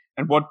achieve,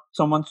 and what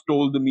someone's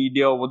told the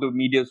media, or what the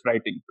media is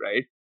writing,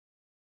 right?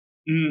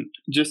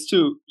 Just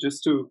to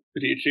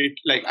reiterate,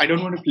 like, I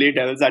don't want to play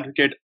devil's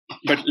advocate,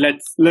 but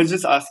let's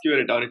just ask you a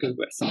rhetorical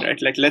question, right?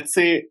 Like, let's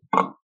say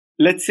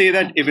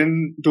that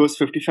even those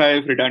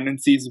 55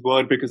 redundancies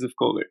were because of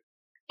COVID.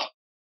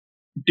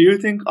 Do you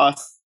think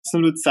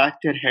Arsenal would sack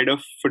their head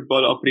of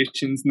football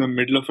operations in the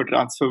middle of a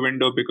transfer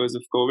window because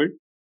of COVID?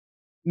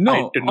 No,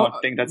 I did not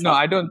think that's no.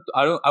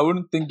 I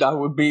wouldn't think that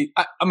would be.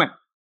 I mean,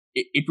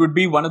 it would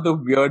be one of the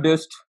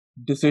weirdest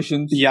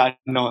decisions. Yeah,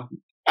 no.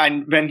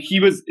 And when he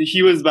was,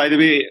 by the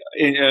way,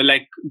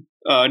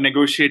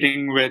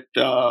 negotiating with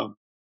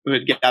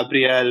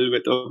Gabriel,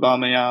 with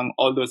Aubameyang,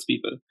 all those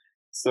people.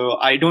 So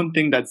I don't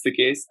think that's the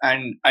case,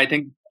 and I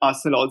think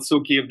Arsenal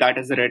also gave that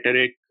as a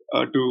rhetoric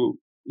to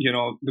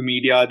the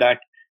media,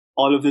 that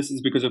all of this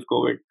is because of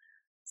COVID.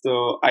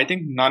 So I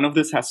think none of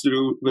this has to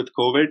do with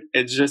COVID.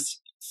 It's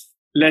just,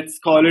 let's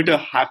call it a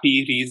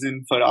happy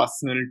reason for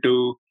Arsenal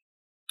to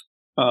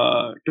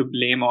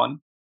blame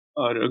on,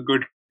 or a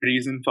good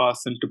reason for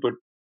Arsenal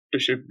to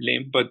shift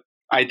blame. But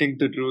I think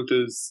the truth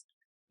is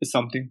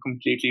something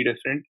completely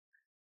different.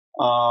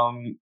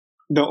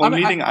 The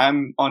only thing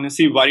I'm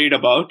honestly worried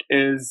about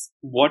is,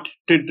 what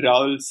did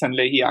Rahul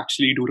Sandehi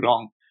actually do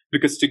wrong?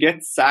 Because to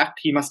get sacked,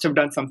 he must have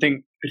done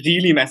something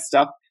really messed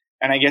up.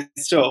 And I guess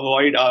to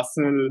avoid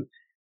Arsenal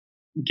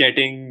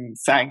getting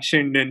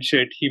sanctioned and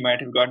shit, he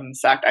might have gotten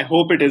sacked. I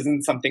hope it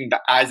isn't something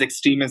as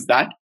extreme as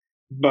that.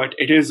 But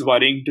it is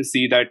worrying to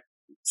see that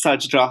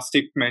such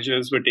drastic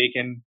measures were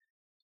taken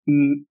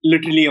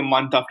literally a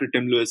month after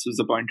Tim Lewis was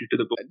appointed to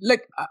the board.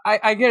 Like,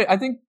 I get it. I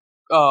think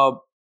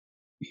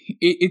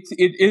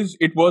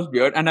it was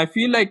weird, and I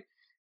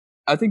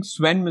think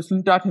Sven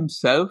Mislintat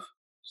himself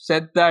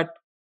said that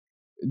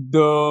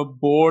the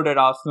board at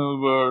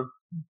Arsenal were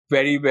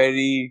very,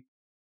 very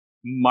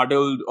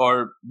muddled,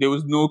 or there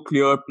was no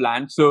clear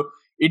plan. So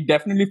it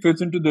definitely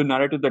fits into the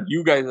narrative that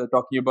you guys are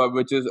talking about,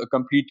 which is a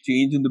complete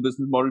change in the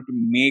business model to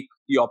make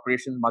the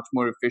operations much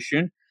more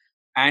efficient.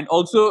 And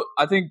also,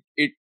 I think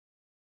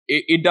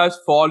it does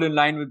fall in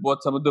line with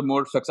what some of the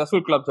more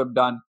successful clubs have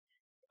done,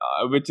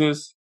 which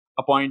is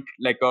appoint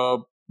like a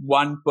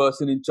one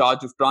person in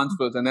charge of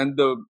transfers, and then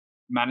the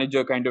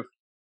manager kind of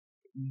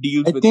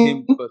deals with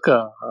him.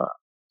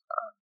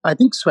 I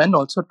think Sven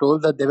also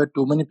told that there were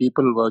too many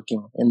people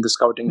working in the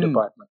scouting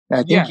department.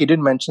 I think he did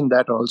mention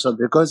that also,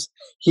 because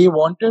he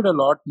wanted a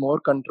lot more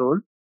control.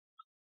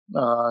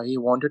 He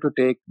wanted to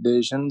take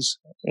decisions,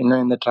 in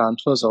the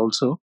transfers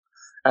also,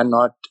 and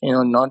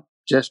not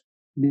just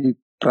be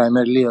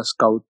primarily a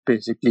scout.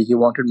 Basically, he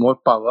wanted more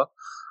power,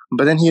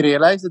 but then he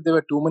realized that there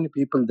were too many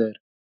people there,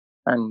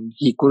 and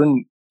he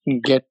couldn't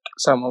get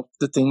some of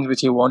the things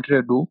which he wanted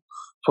to do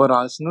for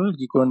Arsenal.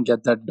 He couldn't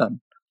get that done.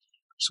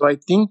 So I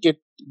think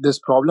this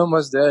problem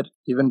was there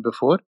even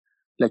before,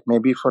 like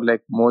maybe for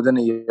like more than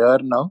a year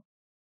now,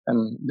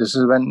 and this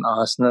is when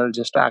Arsenal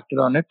just acted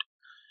on it.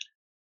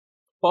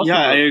 Possible.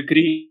 Yeah, I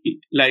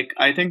agree. Like,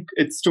 I think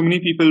it's too many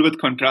people with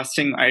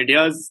contrasting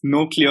ideas,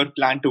 no clear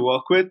plan to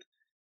work with.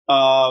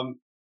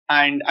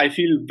 And I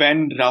feel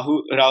when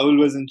Rahul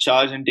was in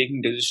charge and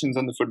taking decisions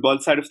on the football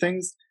side of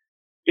things,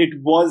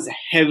 it was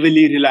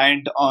heavily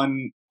reliant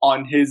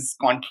on his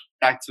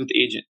contacts with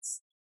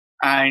agents,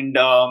 and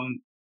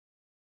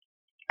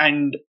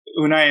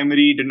Unai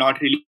Emery did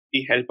not really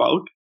help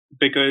out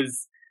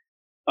because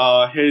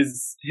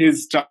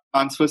his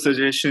transfer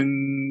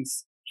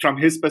suggestions from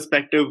his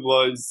perspective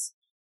was,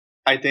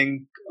 I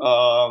think,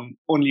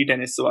 only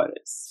Denis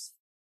Suarez.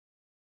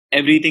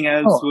 Everything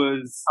else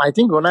was. I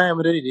think Unai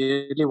Emery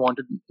really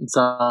wanted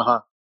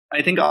Zaha.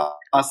 I think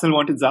Arsenal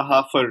wanted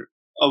Zaha for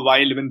a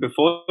while even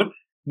before.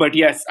 But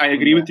yes, I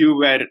agree with you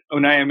where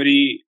Unai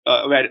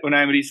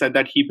Emery said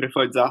that he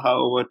preferred Zaha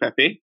over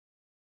Pepe.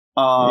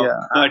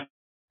 But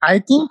I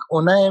think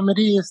Unai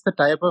Emery is the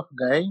type of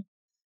guy.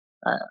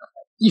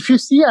 If you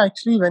see,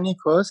 actually, when he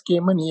first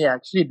came in, he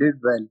actually did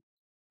well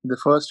the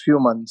first few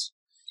months.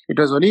 It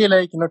was only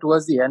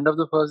towards the end of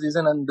the first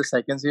season and the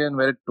second season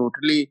where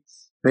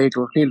he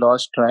totally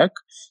lost track.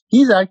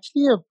 He's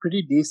actually a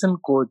pretty decent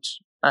coach,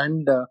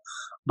 and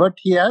but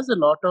he has a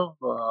lot of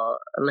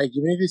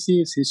even if you see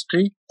his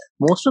history,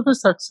 most of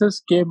his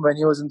success came when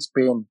he was in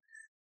Spain.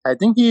 I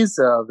think he is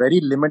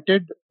very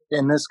limited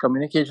in his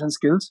communication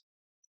skills.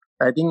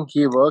 I think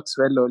he works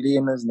well only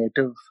in his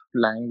native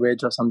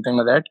language or something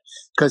like that,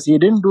 because he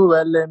didn't do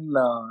well in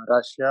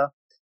Russia.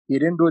 He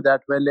didn't do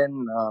that well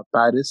in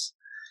Paris,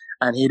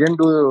 and he didn't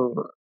do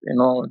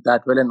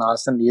that well in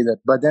Arsenal either.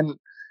 But then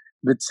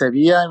with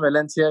Sevilla and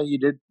Valencia, he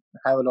did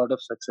have a lot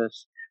of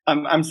success.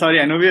 I'm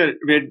sorry, I know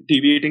we're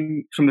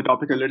deviating from the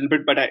topic a little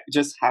bit, but I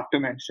just have to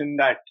mention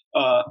that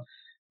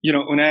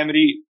Unai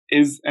Emery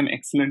is an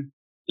excellent,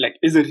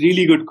 is a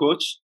really good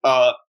coach.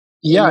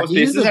 In most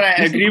places, and I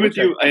agree with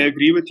you. I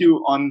agree with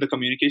you on the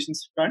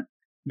communications front,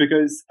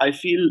 because I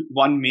feel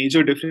one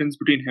major difference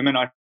between him and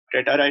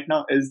Arteta right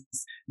now is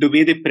the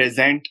way they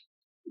present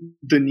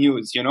the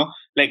news.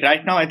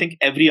 Right now, I think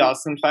every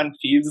Arsenal fan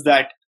feels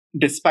that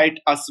despite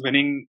us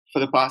winning for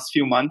the past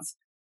few months,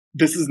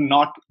 this is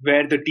not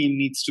where the team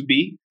needs to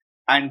be,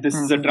 and this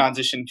is a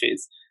transition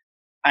phase.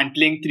 And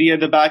playing three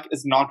at the back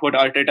is not what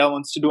Arteta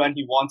wants to do, and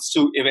he wants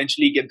to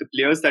eventually get the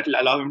players that will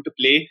allow him to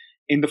play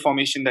in the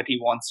formation that he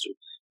wants to.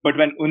 But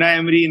when Unai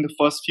Emery in the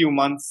first few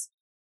months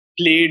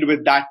played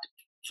with that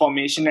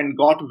formation and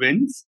got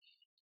wins,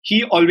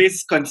 he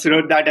always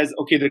considered that as,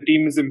 okay, the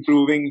team is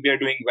improving, we are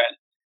doing well.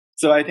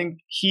 So I think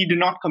he did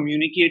not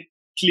communicate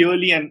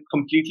clearly and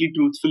completely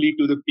truthfully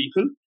to the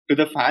people, to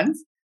the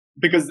fans,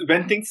 because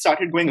when things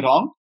started going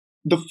wrong,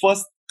 the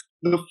first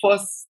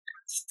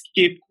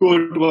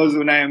scapegoat was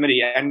Unai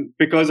Emery, and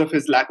because of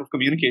his lack of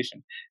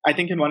communication. I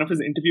think in one of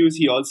his interviews,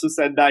 he also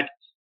said that,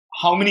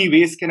 how many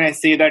ways can I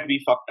say that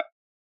we fucked up?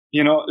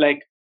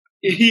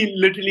 He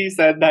literally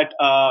said that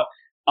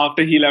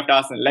after he left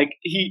Arsenal,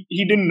 he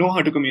didn't know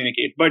how to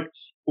communicate. But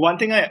one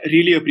thing I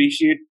really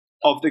appreciate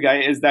of the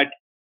guy is that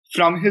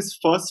from his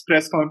first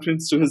press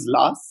conference to his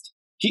last,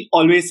 he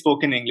always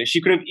spoke in English.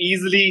 He could have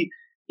easily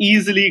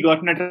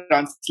gotten a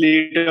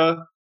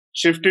translator,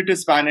 shifted to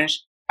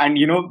Spanish, and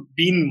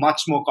been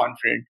much more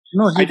confident.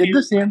 No, he did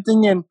the same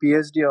thing in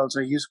PSG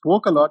also. He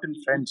spoke a lot in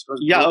French. But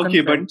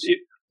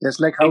just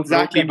like how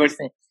exactly. But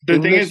the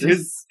thing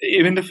is,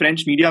 even the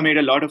French media made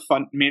a lot of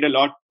fun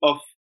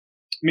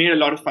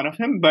of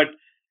him. But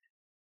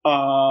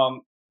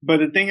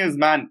the thing is,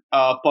 man,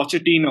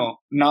 Pochettino,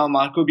 now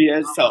Marco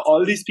Bielsa,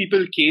 all these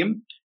people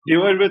came. They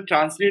were with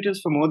translators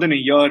for more than a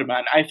year,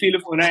 man. I feel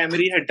if Unai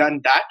Emery had done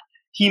that,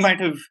 he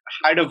might have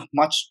had a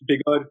much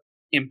bigger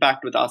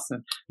impact with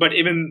Arsenal. But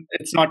even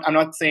I'm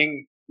not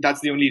saying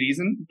that's the only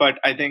reason, but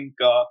I think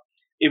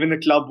even the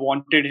club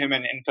wanted him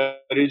and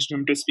encouraged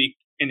him to speak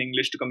in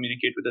English to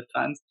communicate with the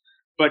fans.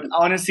 But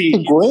honestly,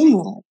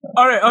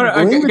 all right,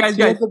 okay, guys.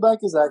 At the back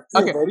is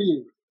actually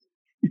very.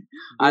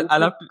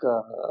 I'll have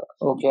to.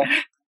 Okay.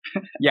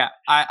 Yeah,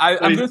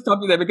 I'm going to stop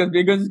you there because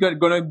we're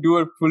going to do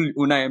a full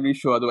Unai Emery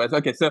show otherwise.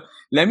 Okay, so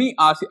let me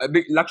ask you.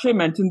 Lakshay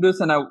mentioned this,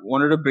 and I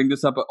wanted to bring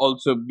this up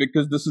also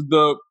because this is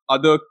the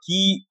other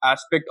key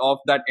aspect of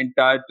that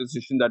entire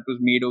decision that was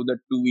made over that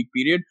 2-week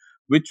period,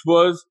 which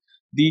was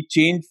the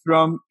change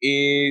from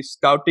a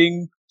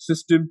scouting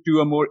system to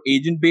a more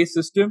agent-based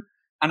system.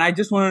 And I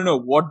just want to know,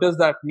 what does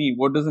that mean?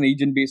 What does an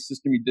agent-based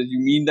system mean? Does it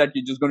mean that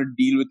you're just going to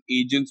deal with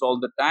agents all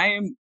the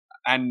time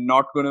and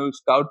not going to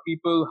scout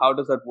people? How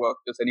does that work?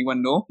 Does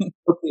anyone know?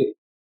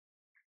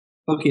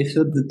 Okay.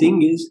 So the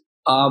thing is,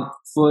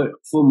 for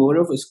more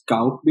of a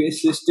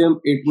scout-based system,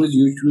 it was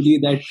usually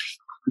that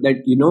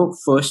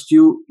first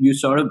you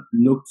sort of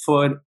look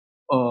for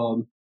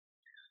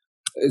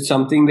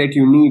something that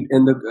you need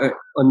in the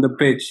on the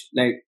pitch.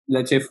 Like,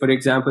 let's say, for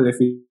example, if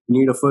you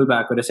need a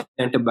fullback or a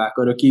centre back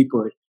or a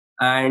keeper,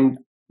 and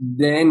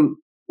then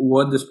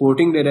what the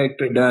sporting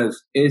director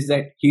does is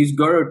that he's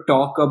got to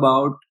talk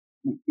about,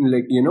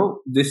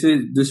 this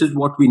is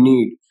what we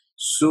need.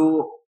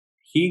 So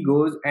he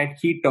goes and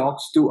he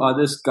talks to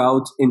other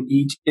scouts in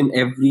each and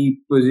every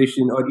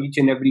position or each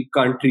and every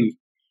country.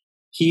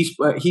 He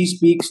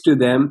speaks to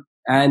them,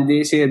 and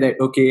they say that,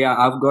 okay, yeah,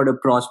 I've got a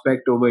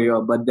prospect over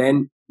here, but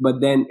then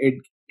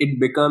it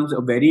becomes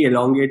a very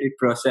elongated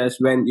process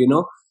when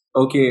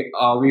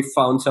we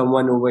found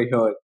someone over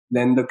here.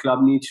 then the club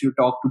needs to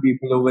talk to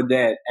people over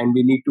there, and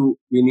we need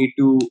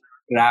to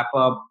wrap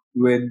up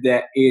with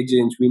their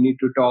agents. We need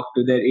to talk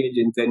to their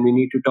agents, and we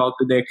need to talk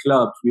to their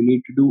clubs. We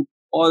need to do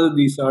all of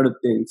these sort of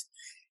things,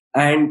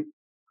 and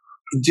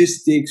it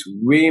just takes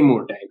way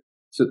more time.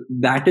 So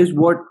that is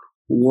what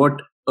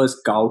a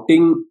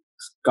scouting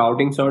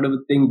sort of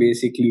a thing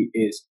basically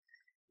is.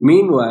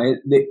 Meanwhile,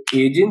 the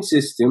agent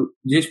system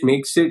just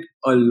makes it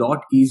a lot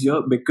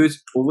easier,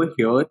 because over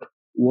here,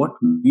 what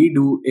we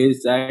do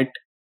is that,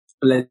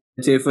 let's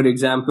say, for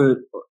example,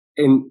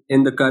 in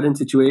the current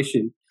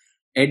situation,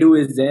 Edu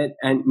is there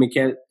and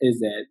Mikel is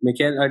there.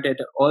 Mikel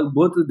Arteta, all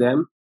both of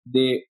them,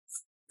 they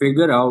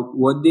figure out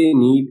what they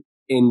need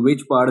in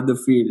which part of the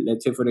field.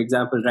 Let's say, for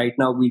example, right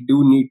now we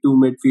do need two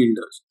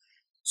midfielders.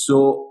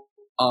 So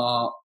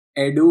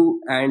Edu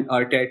and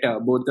Arteta,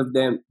 both of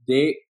them,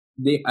 they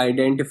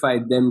identify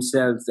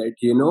themselves that,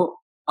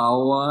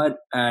 Awar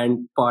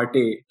and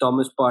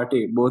Thomas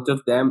Partey, both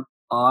of them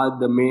are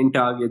the main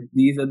target.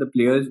 These are the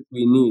players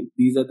we need.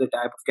 These are the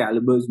type of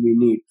calibers we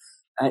need.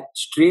 And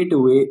straight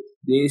away,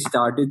 they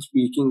started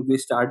speaking. They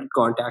started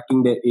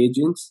contacting their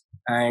agents,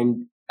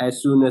 and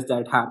as soon as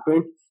that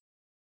happened,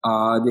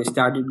 they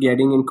started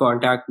getting in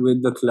contact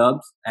with the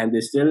clubs, and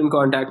they're still in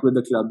contact with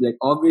the clubs. Like,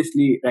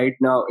 obviously, right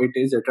now it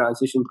is a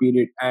transition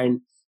period,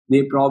 and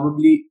they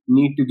probably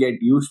need to get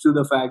used to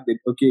the fact that,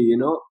 okay,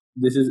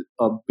 this is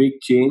a big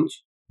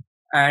change,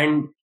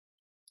 and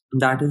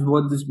that is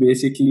what this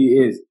basically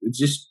is. It's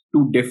just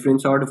two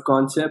different sort of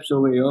concepts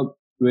over here.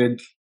 With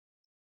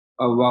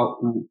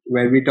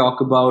when we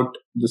talk about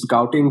the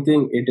scouting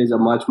thing, it is a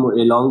much more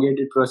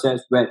elongated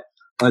process where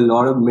a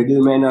lot of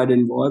middlemen are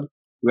involved,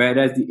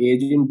 whereas the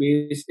agent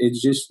base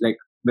is just like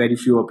very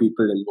fewer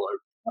people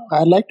involved.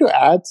 I'd like to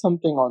add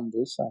something on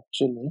this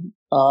actually.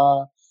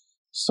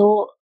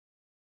 So,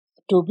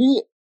 to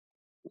be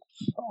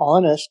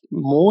honest,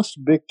 most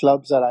big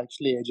clubs are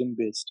actually agent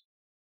based.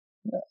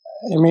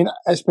 I mean,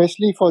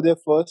 especially for their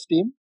first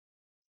team,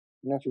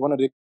 if you want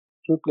to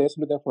recruit players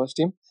into their first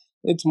team,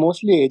 it's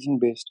mostly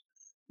agent based.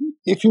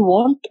 If you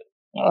want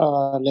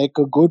like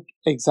a good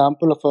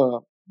example of a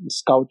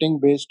scouting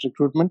based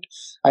recruitment,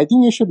 I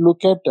think you should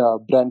look at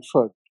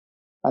Brentford.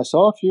 I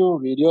saw a few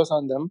videos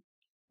on them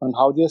on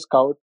how they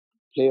scout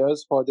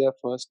players for their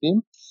first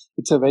team.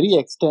 It's a very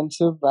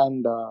extensive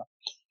and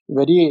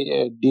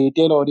very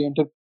detail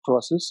oriented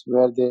process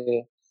where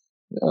they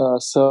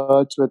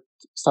search with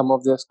some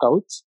of their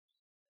scouts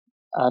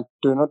and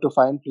to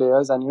find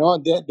players, and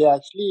they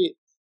actually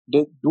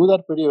do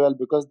that pretty well,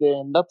 because they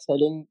end up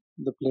selling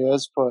the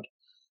players for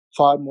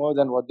far more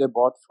than what they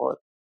bought for.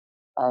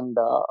 And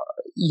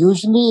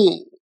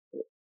usually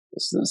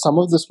some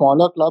of the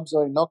smaller clubs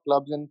or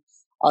clubs in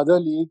other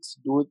leagues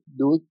do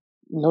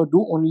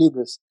only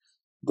this.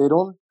 They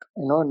don't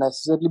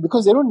necessarily,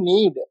 because they don't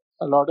need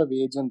a lot of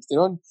agents. They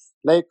don't,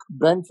 like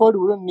Brentford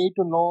wouldn't need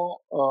to know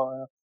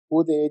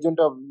who the agent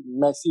of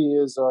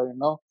Messi is, or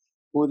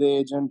who the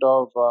agent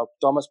of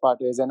Thomas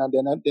Partey is, and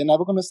they're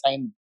never going to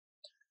sign him.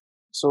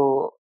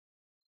 So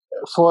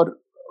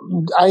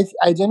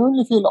I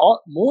genuinely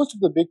feel most of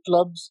the big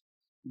clubs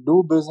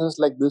do business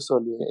like this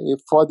only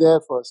for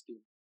their first team.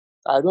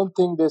 I don't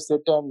think they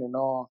sit and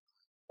go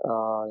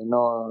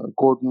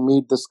to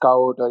meet the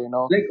scout, or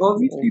Like,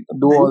 obviously,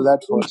 do all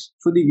that first.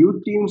 for the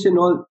youth teams and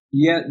all,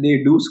 yeah,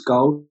 they do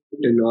scout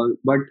and all,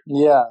 but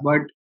Yeah,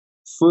 but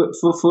for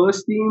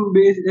first team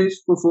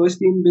business,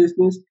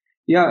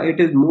 yeah, it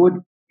is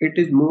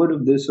more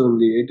of this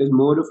only. It is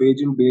more of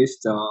agent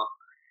based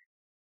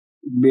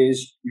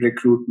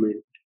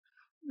recruitment.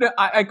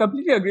 I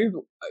completely agree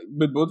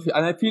with both,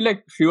 and I feel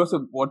like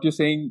Srivastav, what you're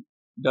saying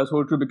does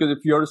hold true, because if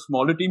you're a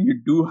smaller team, you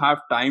do have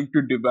time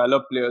to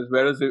develop players,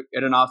 whereas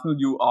at an Arsenal,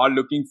 you are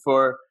looking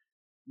for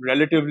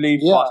relatively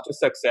faster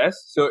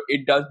success. So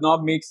it does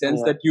not make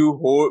sense that you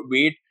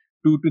wait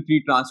 2 to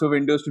 3 transfer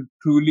windows to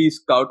truly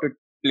scout a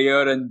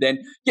player, and then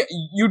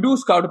you do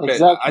scout a player.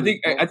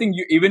 Exactly. I think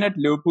you, even at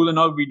Liverpool and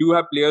all, we do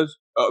have players,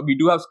 we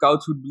do have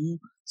scouts who do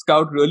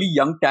scout really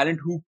young talent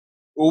who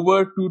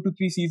over 2 to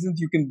 3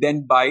 seasons you can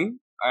then buy.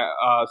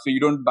 So you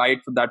don't buy it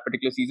for that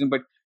particular season,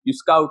 but you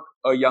scout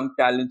a young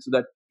talent so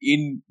that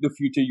in the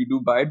future you do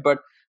buy it. But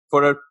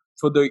for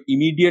the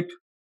immediate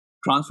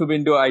transfer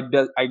window, I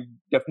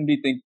definitely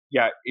think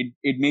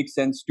it makes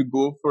sense to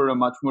go for a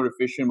much more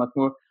efficient, much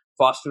more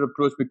faster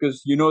approach,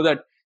 because you know that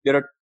there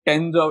are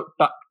tens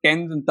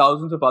and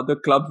thousands of other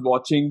clubs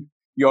watching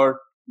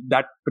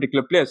that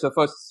particular player. So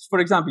for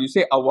example, you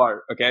say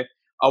Awar, okay?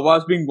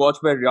 Awar's being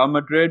watched by Real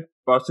Madrid,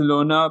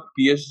 Barcelona,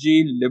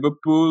 PSG,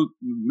 Liverpool,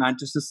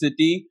 Manchester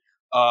City,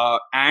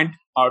 and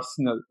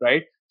Arsenal,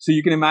 right? So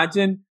you can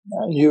imagine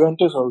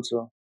Juventus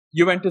also.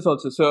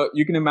 So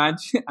you can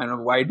imagine, I don't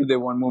know why do they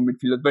want more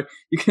midfielders, but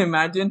you can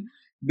imagine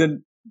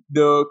the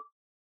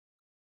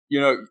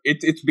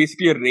it's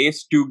basically a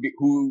race to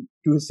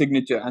his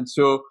signature. And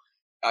so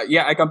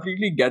I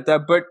completely get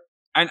that. But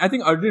and I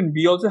think, Arjun,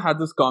 we also had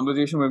this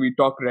conversation when we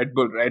talk Red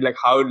Bull, right? Like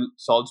how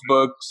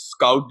Salzburg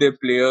scout their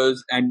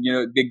players, and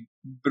they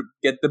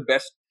get the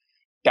best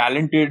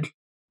talented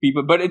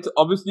people. But it's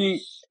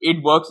obviously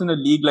it works in a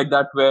league like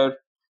that where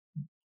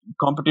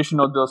competition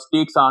or the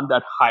stakes aren't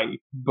that high.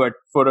 But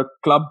for a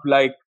club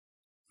like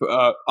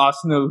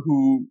Arsenal,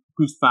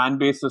 whose fan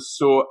base is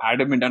so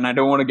adamant, and I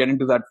don't want to get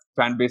into that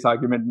fan base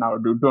argument now,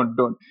 dude.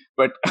 Don't.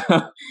 But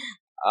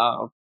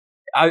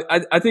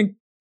I think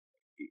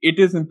it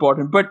is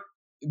important. But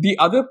the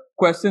other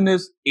question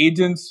is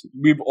agents.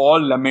 We've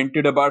all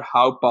lamented about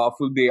how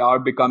powerful they are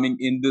becoming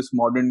in this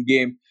modern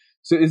game.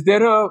 So is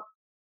there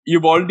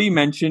you've already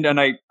mentioned, and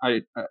I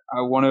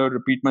want to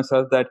repeat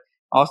myself, that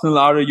Arsenal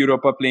are a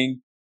Europa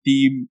playing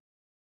team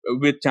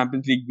with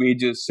Champions League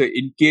wages. So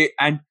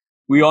and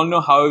we all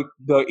know how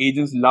the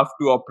agents love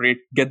to operate,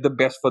 get the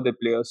best for their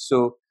players.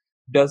 So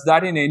does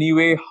that in any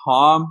way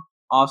harm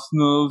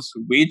Arsenal's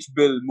wage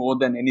bill more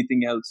than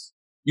anything else?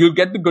 You'll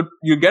get the good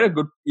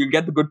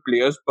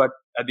players, but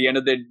at the end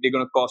of the day, they're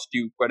going to cost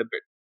you quite a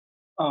bit.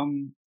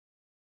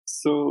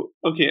 So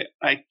okay,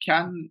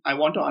 I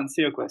want to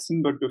answer your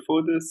question, but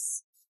before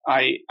this,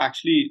 I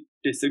actually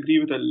disagree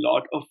with a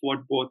lot of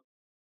what both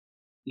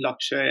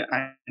Lakshay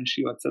and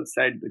Srivastav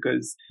said,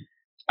 because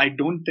I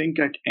don't think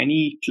at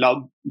any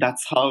club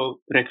that's how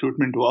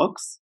recruitment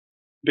works,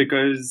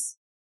 because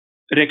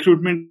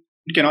recruitment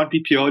cannot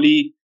be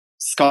purely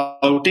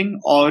scouting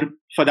or,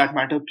 for that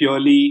matter,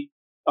 purely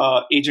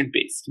agent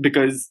based,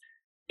 because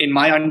in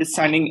my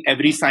understanding,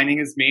 every signing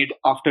is made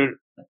after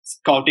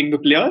scouting the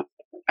player,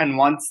 and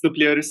once the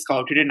player is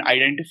scouted and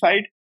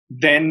identified,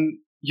 then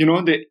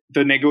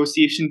the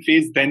negotiation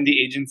phase, then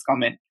the agents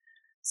come in.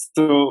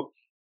 So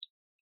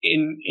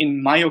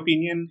in my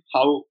opinion,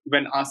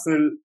 when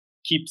Arsenal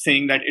keeps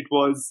saying that it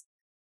was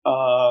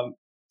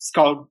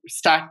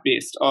stat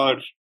based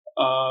or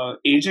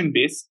agent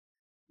based,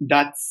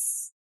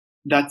 that's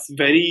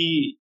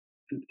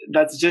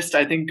just,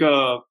 I think,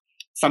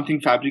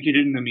 something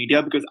fabricated in the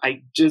media, because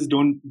I just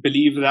don't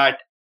believe that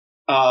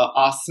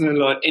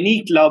Arsenal or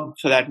any club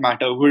for that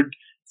matter would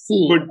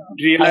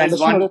realize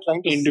one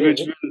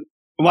individual.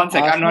 One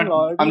sec, I'm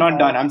not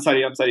done. I'm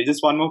sorry.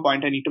 Just one more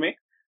point I need to make.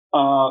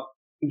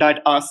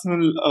 That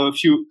Arsenal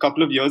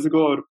couple of years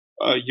ago or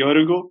a year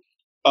ago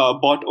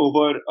bought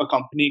over a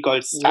company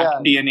called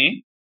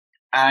StatDNA,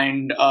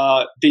 and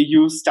they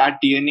use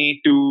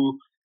StatDNA to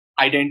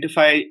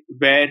identify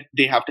where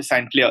they have to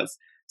sign players.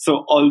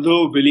 So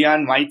although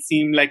Willian might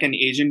seem like an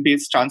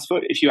agent-based transfer,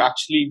 if you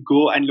actually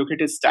go and look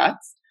at his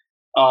stats,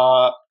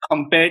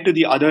 compared to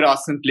the other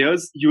Arsenal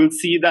players, you will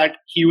see that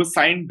he was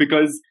signed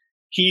because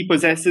he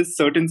possesses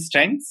certain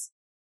strengths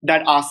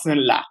that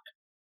Arsenal lack.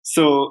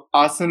 So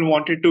Arsenal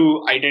wanted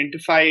to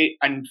identify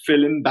and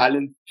fill in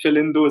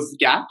those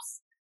gaps,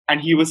 and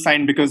he was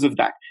signed because of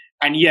that.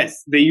 And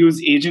yes, they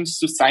use agents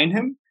to sign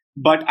him,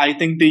 but I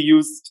think they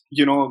used,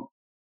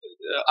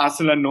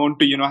 Arsenal are known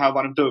to, have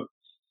one of the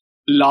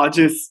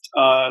largest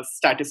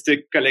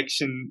statistic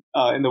collection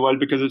in the world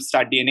because of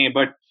StatDNA.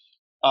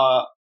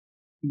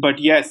 But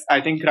yes,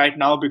 I think right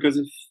now, because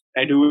of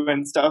Edu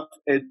and stuff,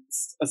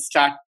 it's a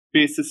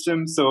stat-based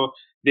system. So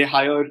they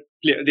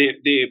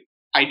they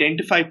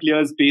identify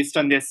players based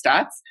on their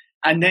stats,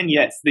 and then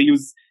yes, they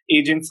use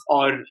agents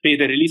or pay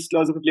the release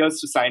clause of the players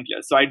to sign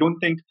players. So I don't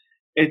think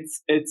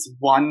it's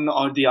one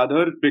or the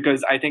other,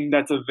 because I think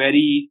that's a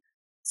very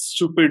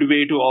stupid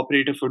way to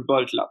operate a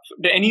football club,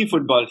 any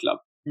football club.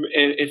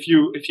 If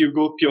you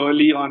go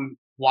purely on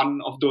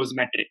one of those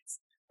metrics,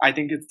 I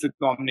think it's a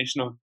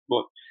combination of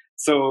both.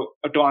 So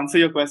to answer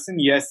your question,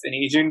 yes, an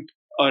agent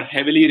or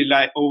heavily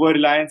over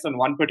reliance on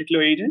one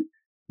particular agent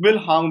will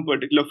harm a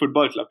particular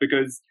football club,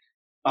 because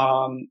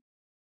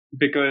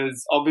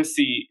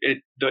obviously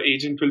the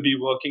agent will be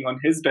working on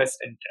his best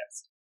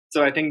interest.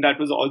 So I think that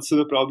was also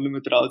the problem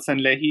with Raul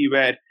Sanlehi,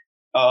 where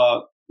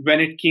when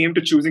it came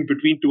to choosing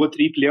between 2 or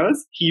 3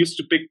 players, he used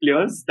to pick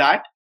players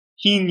that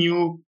he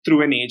knew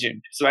through an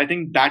agent. So I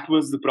think that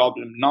was the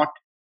problem, not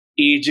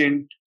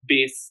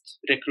agent-based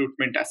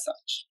recruitment as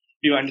such.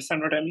 Do you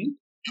understand what I mean?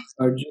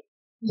 Arjun,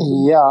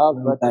 Yeah,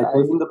 but that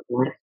wasn't the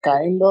point.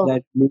 kind of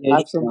That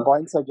have some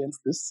points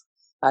against this.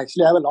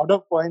 Actually, I have a lot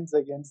of points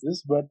against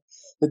this, but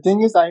the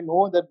thing is, I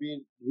know that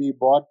we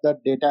bought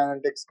that data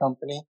analytics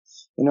company,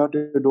 to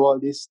do all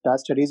these stat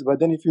studies. But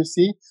then, if you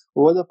see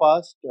over the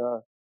past,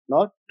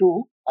 not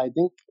 2, I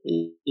think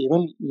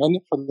even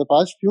many for the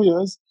past few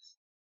years,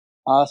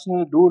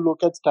 Arsenal do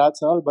look at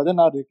stats and all. But then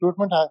our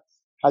recruitment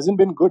hasn't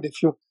been good,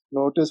 if you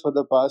notice, for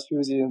the past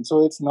few seasons.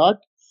 So it's not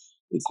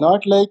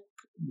like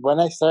when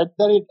I said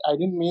that, I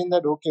didn't mean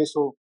that. Okay,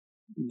 so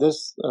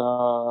this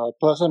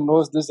person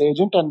knows this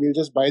agent and we'll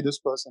just buy this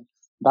person.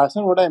 That's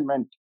not what I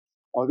meant.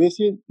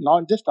 Obviously,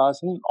 not just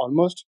Arsenal,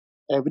 almost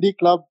every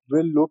club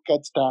will look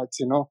at stats,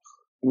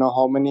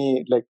 how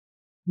many, like,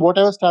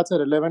 whatever stats are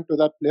relevant to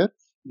that player,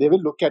 they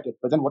will look at it.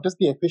 But then what is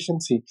the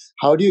efficiency?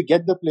 How do you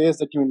get the players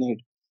that you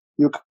need?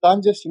 You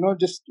can't just,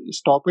 just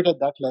stop it at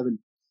that level.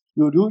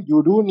 You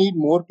do need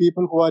more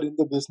people who are in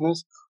the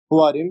business, who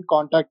are in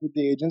contact with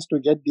the agents to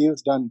get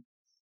deals done.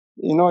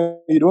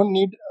 I don't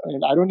need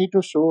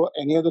to show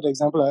any other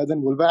example other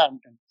than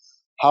Wolverhampton.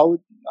 How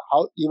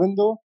even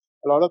though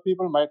a lot of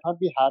people might not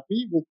be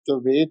happy with the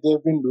way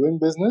they've been doing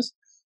business,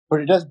 but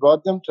it has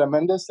brought them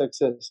tremendous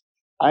success.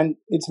 And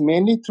it's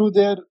mainly through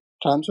their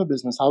transfer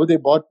business, how they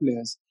bought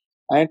players.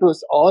 And it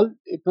was all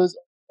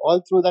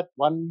through that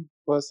one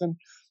person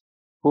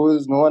who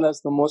is known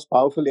as the most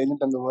powerful agent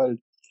in the world.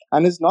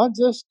 And it's not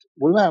just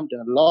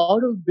Wolverhampton. A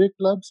lot of big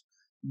clubs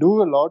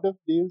do a lot of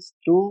deals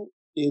through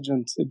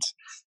agents. It's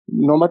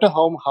no matter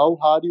how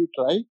hard you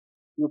try,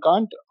 you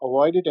can't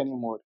avoid it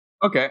anymore.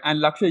 Okay,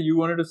 and Lakshay, you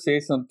wanted to say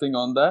something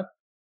on that?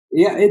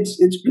 Yeah,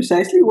 it's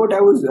precisely what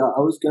I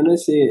was gonna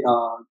say.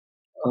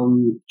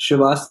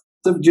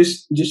 Srivastav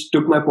just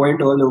took my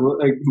point all over,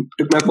 like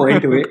took my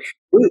point away.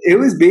 It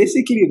was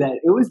basically that.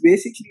 It was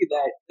basically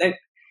that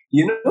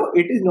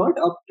it is not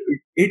up.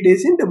 It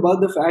isn't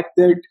about the fact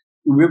that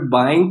we're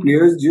buying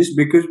players just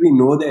because we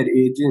know their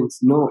agents.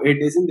 No, it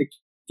isn't the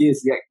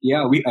case.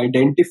 Yeah, we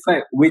identify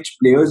which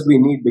players we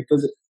need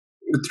because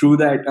through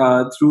that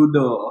through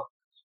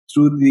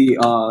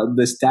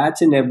the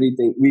stats and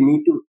everything, we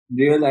need to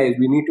realize,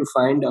 we need to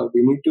find out,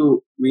 we need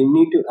to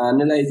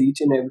analyze each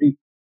and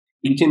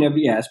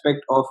every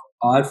aspect of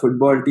our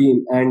football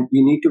team, and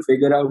we need to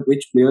figure out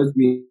which players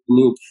we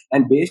need,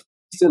 and based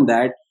on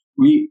that,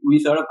 we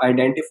sort of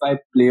identify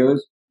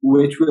players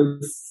which will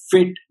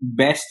fit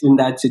best in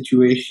that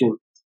situation,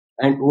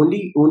 and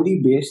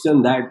only based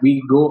on that we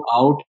go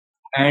out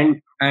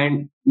and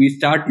we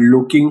start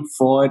looking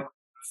for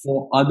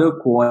other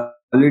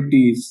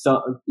qualities,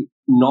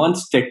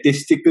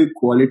 non-statistical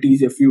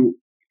qualities, if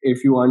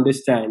you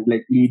understand,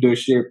 like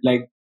leadership,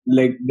 like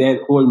their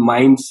whole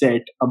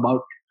mindset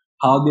about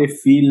how they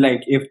feel,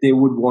 like if they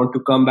would want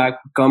to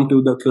come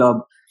to the club,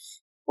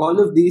 all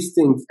of these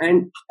things,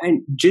 and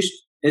just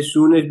as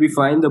soon as we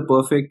find the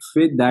perfect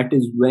fit, that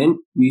is when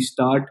we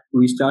start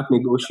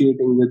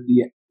negotiating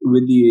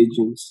with the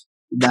agents.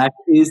 That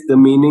is the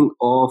meaning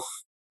of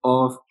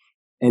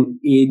an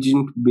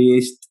agent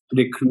based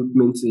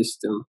recruitment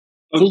system.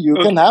 See, you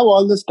Okay. can have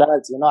all the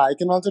stats. I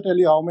can also tell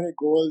you how many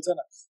goals and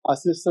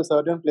assists a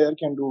certain player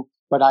can do,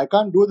 but I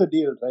can't do the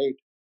deal, right?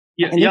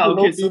 Yeah, I need to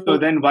know okay. So people.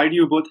 then why do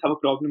you both have a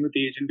problem with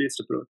the agent-based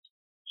approach?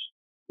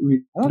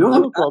 We I don't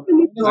have a don't have problem.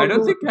 any I don't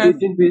problem think with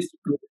agent based.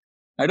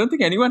 I don't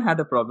think anyone had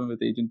a problem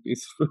with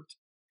agent-based approach.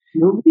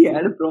 Nobody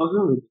had a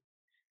problem with it.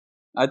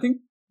 I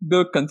think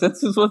the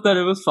consensus was that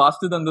it was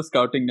faster than the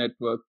scouting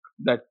network.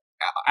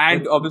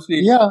 And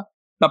obviously Yeah,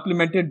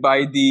 supplemented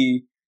by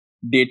the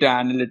data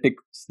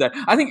analytics. That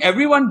I think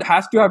everyone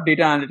has to have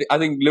data analytics. I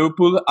think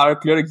Liverpool are a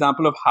clear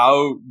example of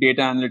how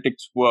data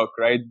analytics work,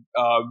 right?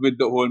 With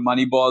the whole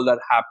Moneyball that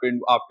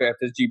happened after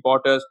FSG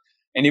bought us,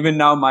 and even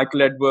now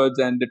Michael Edwards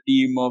and the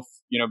team of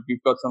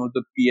we've got some of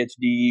the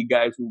PhD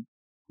guys who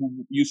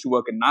used to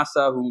work in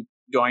NASA who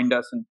joined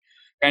us and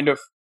kind of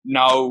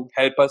now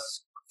help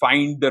us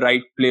find the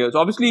right players.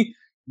 Obviously,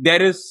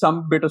 there is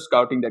some bit of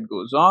scouting that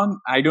goes on.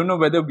 I don't know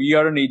whether we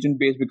are an agent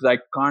base because I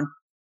can't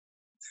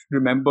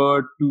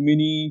remember too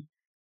many,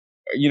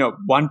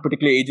 one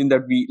particular agent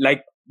that we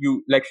like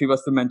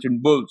Srivastav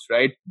mentioned, Bulls,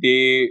 right?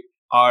 They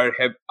are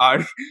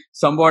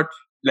somewhat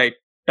like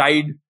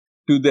tied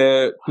to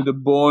the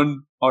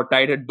bone or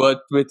tied at birth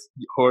with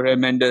Jorge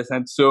Mendes,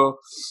 and so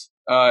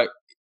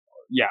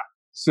yeah.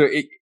 So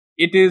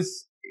it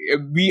is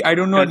I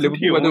don't know at Doesn't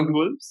he Liverpool whether own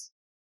Wolves?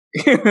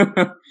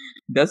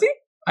 does he?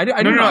 I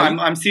No, don't know.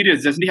 I'm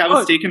serious. Doesn't he have a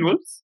Oh, stake in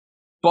Wolves?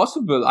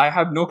 possible. I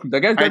have no clue. The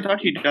guy's I got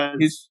thought he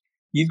does.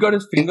 he's got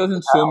his fingers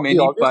in so he many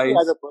obviously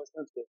has pies. a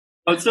personal stake.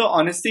 Also,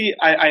 honestly,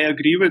 I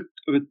agree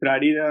with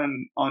Brady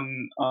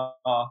on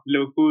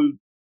Liverpool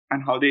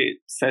and how they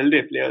sell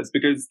their players,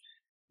 because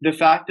the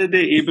fact that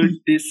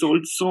they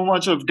sold so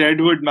much of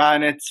Deadwood,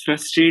 man, it's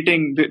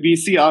frustrating. We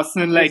see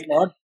Arsenal like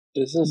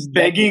This is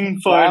begging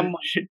for scam.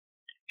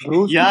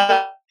 Bruce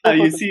yeah, for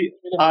you 20 see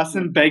million.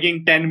 Arsenal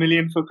begging 10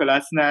 million for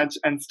Kolasinac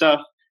and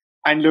stuff,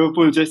 and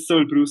Liverpool just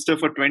sold Brewster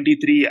for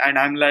 23, and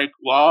I'm like,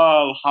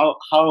 wow,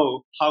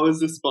 how is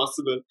this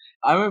possible?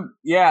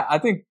 I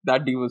think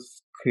that deal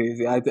was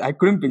crazy. I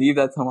couldn't believe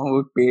that someone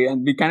would pay,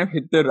 and we kind of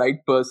hit the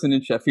right person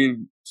in Sheffield.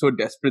 So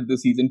desperate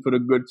this season for a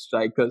good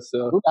striker.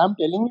 So Dude, I'm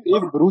telling you,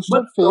 if Brewster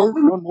But the fails,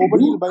 problem is we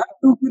nobody do will buy have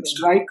two good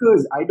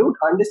strikers. I don't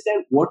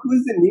understand what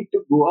was the need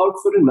to go out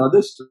for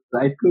another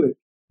striker.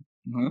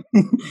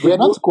 They're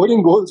not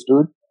scoring goals,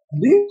 dude.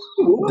 They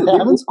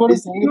haven't scored a were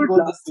single good goal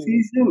last this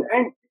season.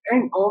 season,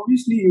 and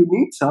obviously you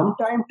need some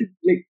time to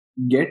like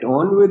get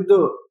on with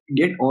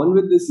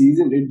the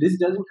season. It just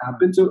doesn't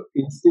happen so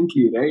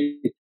instantly,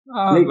 right?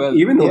 Like well,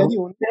 even They though are he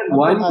the only had one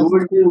one that goal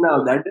hasn't till scored now,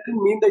 goals. that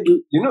doesn't mean that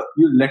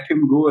you let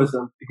him go or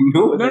something.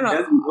 No, that no.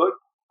 doesn't work.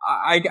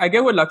 I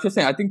get what Lakshay is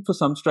saying. I think for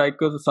some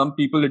strikers or some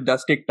people, it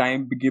does take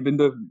time given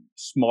the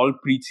small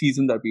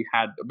pre-season that we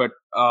had. But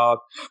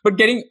we're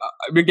getting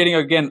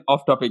again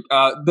off topic.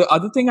 The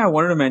other thing I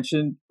wanted to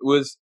mention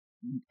was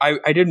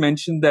I did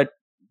mention that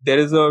there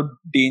is a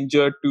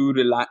danger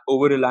to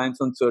over reliance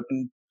on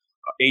certain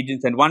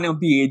agents, and one of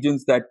the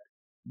agents that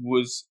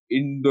was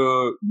in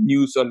the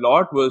news a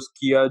lot was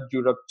Kia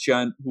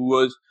Jurabchan, who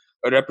was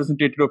a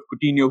representative of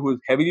Coutinho, who is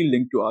heavily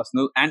linked to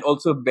Arsenal and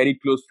also a very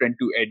close friend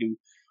to Edu.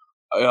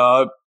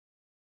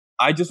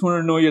 I just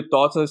want to know your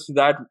thoughts as to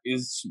that.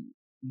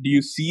 Do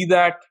you see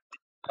that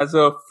as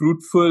a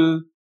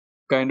fruitful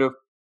kind of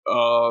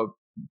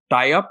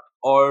tie-up,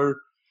 or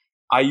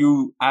are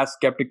you as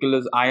skeptical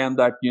as I am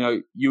that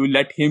you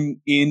let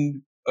him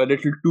in a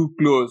little too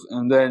close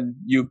and then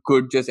you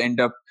could just end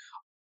up?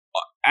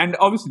 And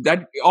obviously,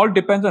 that all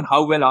depends on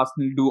how well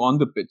Arsenal do on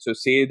the pitch. So,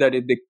 say that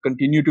if they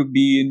continue to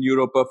be in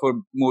Europa for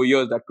more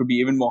years, that could be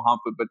even more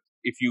harmful. But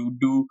if you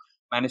do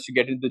manage to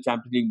get into the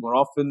Champions League more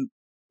often,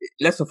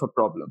 less of a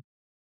problem.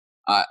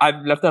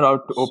 I've left that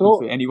out open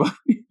for So, anyone.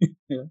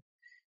 Yeah.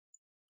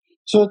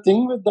 so the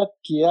thing with that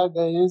Kia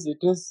guy is,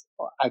 it is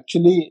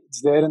actually,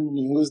 it's there in the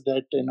news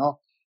that there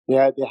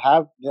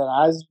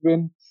has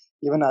been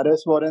even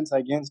arrest warrants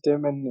against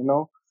him in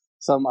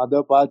some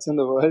other parts in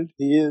the world.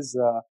 He is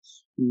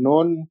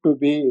known to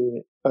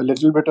be a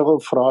little bit of a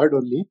fraud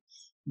only,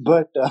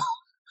 but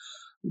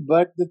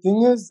but the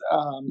thing is,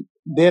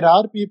 there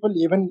are people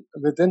even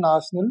within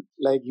Arsenal,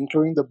 like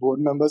including the board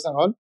members and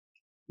all,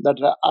 that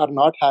are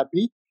not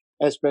happy,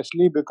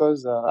 especially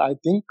because I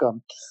think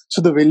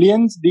so. The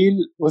Williams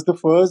deal was the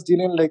first deal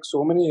in like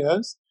so many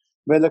years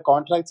where the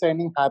contract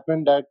signing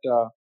happened at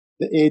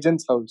the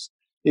agent's house.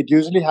 It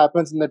usually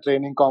happens in the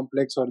training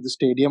complex or the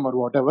stadium or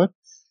whatever.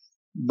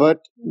 But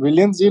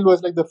Williams deal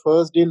was like the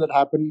first deal that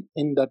happened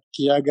in that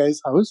Kia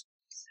guy's house,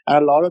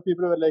 and a lot of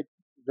people were like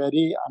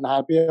very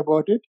unhappy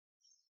about it.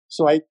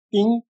 So I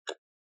think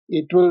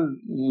it will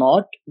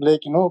not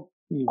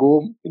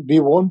go. We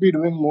won't be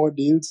doing more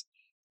deals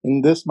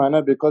in this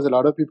manner because a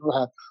lot of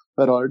people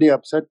were already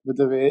upset with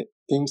the way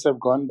things have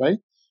gone by.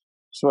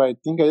 So I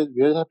think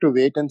we'll have to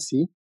wait and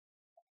see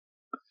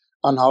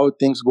on how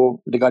things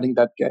go regarding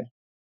that guy,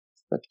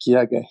 that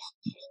Kia guy.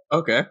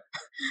 Okay.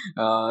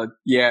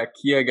 Yeah,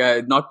 Kia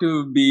guy. Not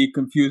to be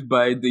confused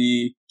by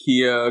the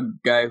Kia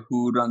guy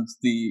who runs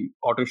the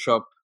auto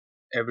shop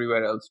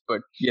everywhere else,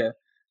 but yeah.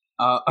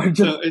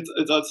 So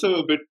it's also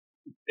a bit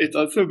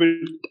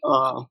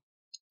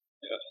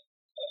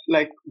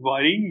like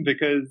worrying,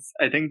 because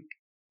I think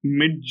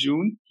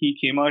mid-June he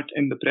came out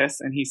in the press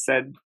and he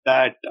said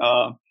that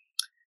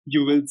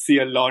you will see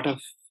a lot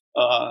of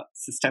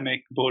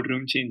systemic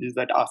boardroom changes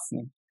at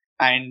Arsenal,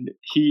 and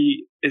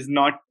he is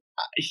not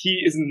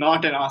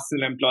an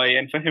Arsenal employee,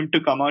 and for him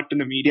to come out in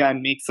the media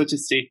and make such a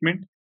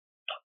statement,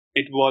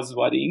 it was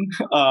worrying.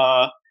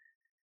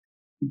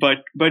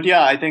 But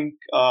yeah, I think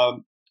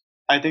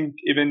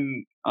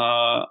even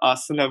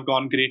Arsenal have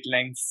gone great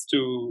lengths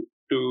to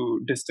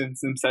distance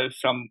themselves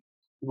from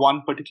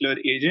one particular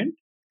agent,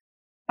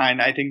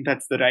 and I think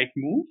that's the right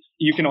move.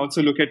 You can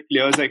also look at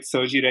players like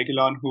Sergi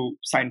Reguilon, who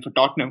signed for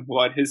Tottenham, who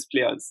are his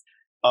players.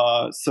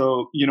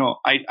 So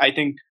I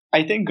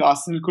think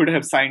Arsenal could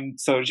have signed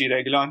Sergi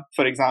Reguilon,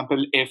 for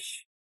example, if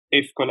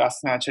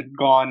Kolasinac had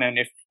gone and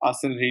if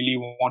Arsenal really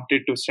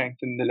wanted to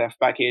strengthen the left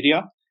back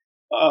area.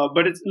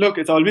 But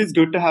it's always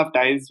good to have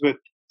ties with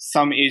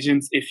some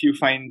agents if you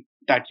find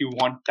that you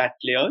want that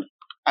player,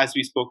 as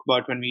we spoke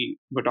about when we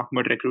were talking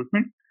about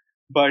recruitment.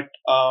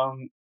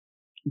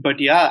 But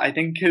yeah, I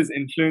think his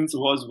influence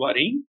was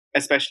worrying,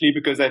 especially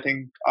because I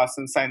think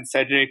Arsenal signed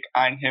Cedric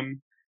and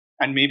him,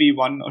 and maybe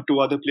one or two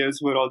other players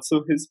who were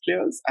also his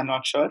players. I'm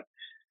not sure.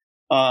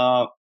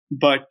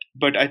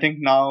 But I think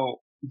now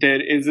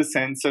there is a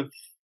sense of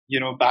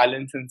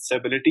balance and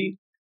stability.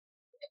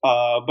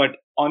 But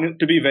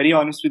to be very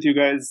honest with you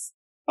guys,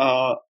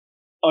 a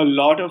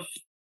lot of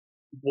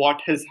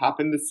what has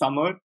happened this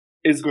summer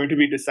is going to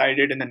be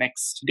decided in the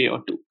next day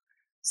or two.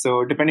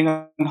 So depending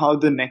on how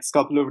the next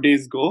couple of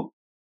days go,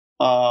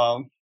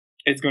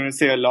 it's going to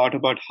say a lot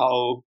about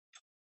how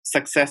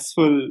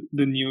successful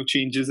the new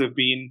changes have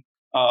been,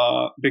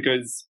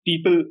 because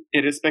people,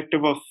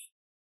 irrespective of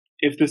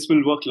if this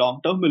will work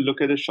long term, will look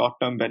at the short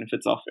term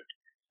benefits of it.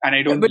 And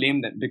I don't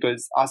blame them,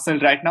 because Arsenal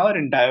right now are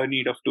in dire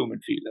need of two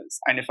midfielders.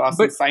 And if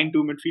Arsenal sign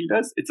two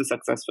midfielders, it's a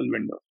successful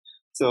window.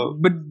 So,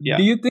 but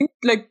do you think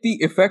like the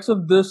effects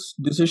of this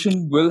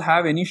decision will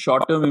have any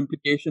short-term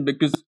implication?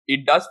 Because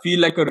it does feel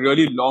like a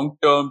really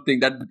long-term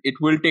thing that it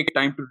will take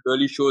time to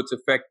really show its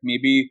effect,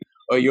 maybe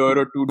a year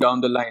or two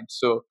down the line.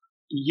 So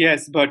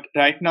yes, but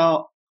right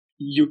now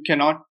it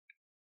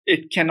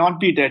cannot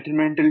be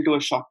detrimental to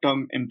a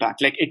short-term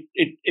impact. Like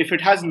if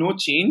it has no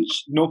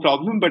change, no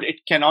problem, but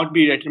it cannot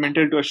be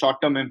detrimental to a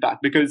short-term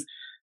impact, because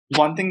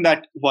one thing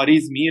that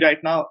worries me right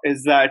now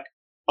is that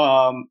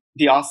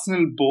the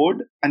Arsenal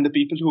board and the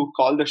people who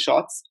call the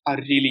shots are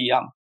really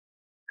young.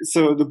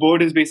 So the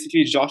board is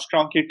basically Josh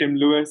Kroenke, Tim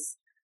Lewis,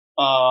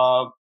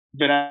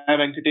 Vinay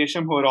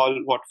Venkatesham, who are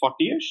all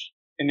 40-ish,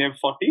 in their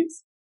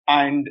 40s.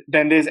 And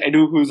then there's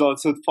Edu, who's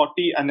also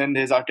 40, and then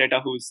there's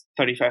Arteta, who's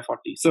 35,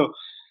 40.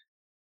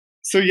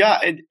 So yeah,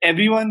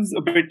 everyone's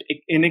a bit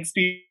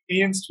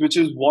inexperienced, which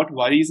is what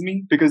worries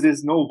me, because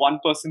there's no one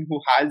person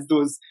who has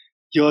those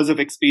years of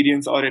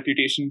experience or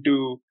reputation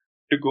to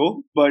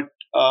go.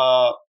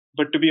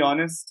 But to be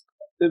honest,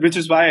 which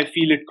is why I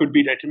feel it could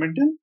be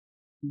detrimental.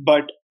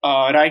 But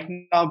right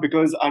now,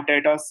 because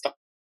Arteta's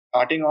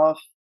starting off,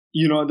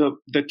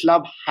 the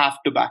club have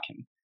to back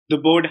him, the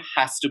board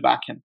has to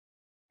back him,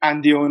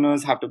 and the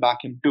owners have to back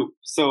him too.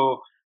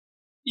 So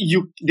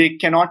there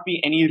cannot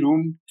be any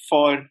room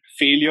for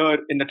failure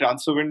in the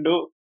transfer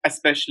window,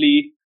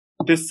 especially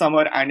this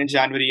summer and in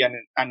January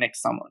and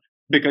next summer.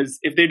 Because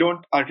if they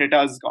don't,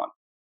 Arteta is gone.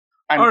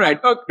 And All right.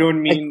 I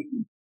don't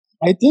mean.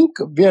 I think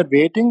we are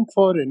waiting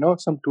for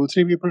some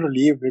 2-3 people to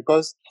leave,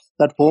 because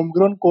that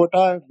homegrown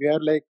quota, there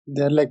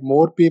are like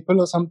more people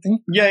or something.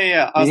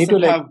 Yeah. We need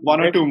Arsenal to have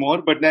one or two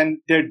more, but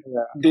then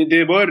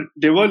they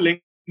were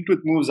linked with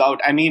moves out.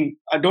 I mean,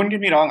 don't get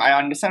me wrong, I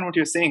understand what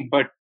you're saying,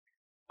 but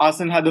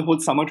Arsenal had the whole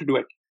summer to do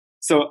it.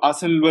 So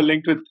Arsenal were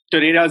linked with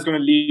Torreira is going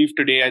to leave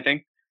today, I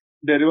think.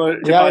 There were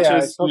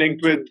departures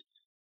linked with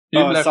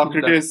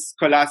Socrates,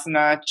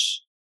 Kolasinac,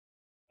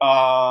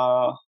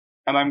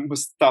 and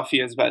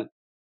Mustafi as well.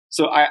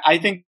 So I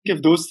think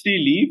if those three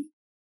leave,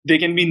 there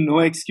can be no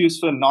excuse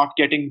for not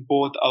getting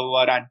both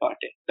Aouar and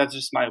Partey. That's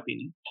just my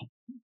opinion.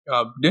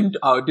 Didn't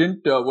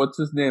what's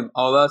his name?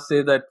 Aula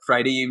say that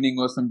Friday evening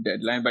was some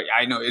deadline, but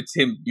I know it's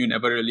him. You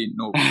never really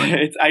know.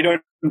 I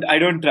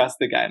don't trust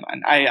the guy,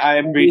 man. I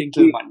am waiting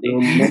till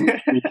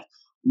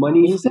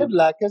Monday. He said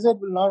Lacazette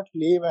will not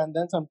leave, and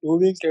then some 2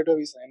 weeks later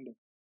we signed him.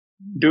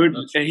 Dude,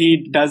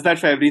 he does that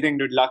for everything,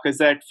 dude.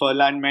 Lacazette,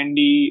 Furlan,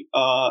 Mendy,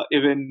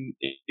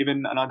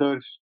 even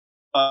another,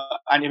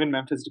 and even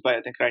Memphis Depay,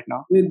 I think, right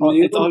now.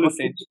 It's all the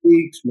same.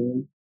 Weeks,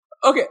 man.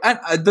 Okay,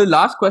 and the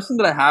last question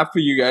that I have for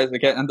you guys,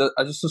 okay, and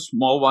just a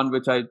small one,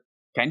 which I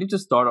kind of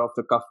just thought off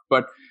the cuff,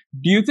 but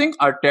do you think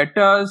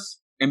Arteta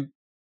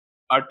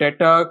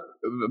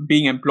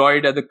being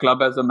employed at the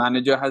club as a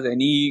manager has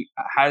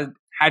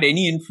had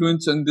any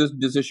influence on this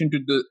decision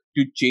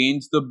to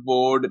change the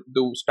board,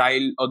 the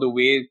style or the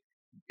way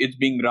it's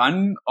being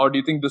run, or do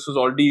you think this was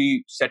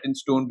already set in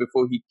stone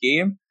before he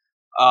came?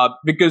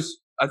 Because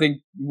I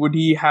think, would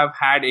he have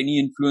had any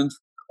influence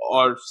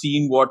or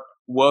seen what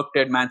worked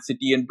at Man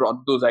City and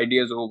brought those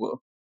ideas over?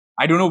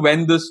 I don't know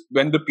when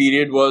the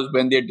period was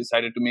when they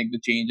decided to make the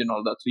change and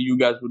all that. So you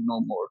guys would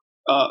know more.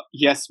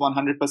 Yes,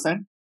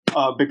 100%.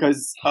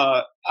 Because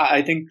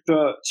I think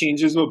the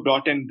changes were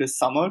brought in this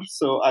summer.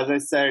 So as I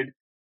said,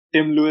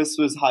 Tim Lewis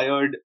was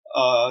hired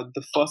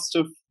the 1st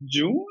of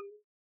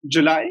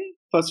July,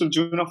 or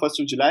 1st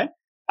of July.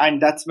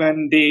 And that's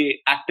when they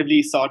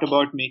actively thought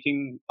about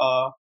making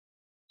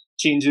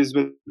changes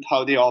with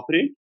how they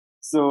operate.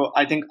 So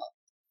I think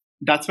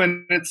that's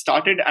when it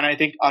started. And I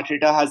think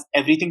Arteta has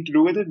everything to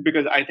do with it,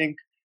 because I think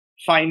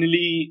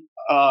finally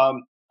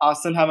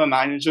Arsenal have a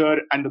manager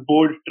and the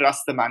board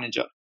trusts the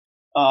manager.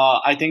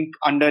 I think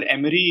under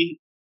Emery,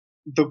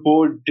 the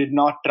board did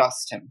not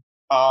trust him.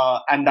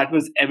 And that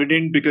was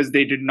evident because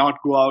they did not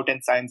go out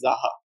and sign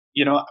Zaha.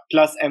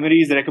 Plus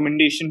Emery's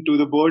recommendation to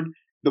the board,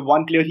 the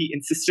one player he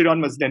insisted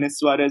on was Denis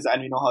Suarez,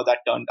 and we know how that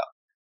turned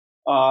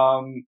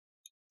out.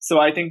 So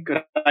I think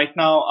right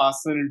now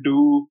Arsenal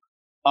do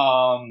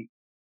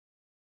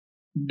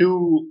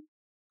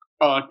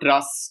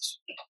trust,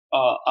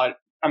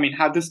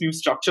 have this new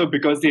structure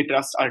because they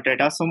trust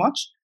Arteta so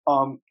much.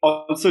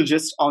 Also,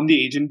 just on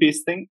the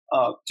agent-based thing,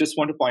 just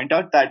want to point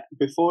out that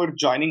before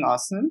joining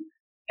Arsenal,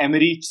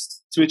 Emery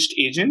switched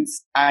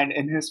agents, and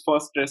in his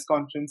first press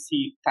conference,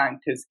 he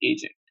thanked his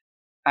agent.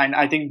 And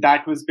I think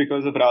that was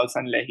because of Raul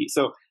Sanllehi.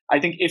 So I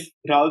think if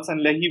Raul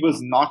Sanllehi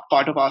was not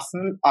part of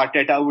Arsenal,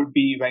 Arteta would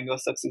be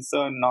Wenger's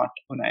successor, not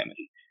Unai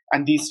Emery.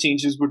 And these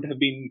changes would have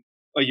been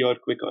a year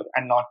quicker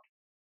and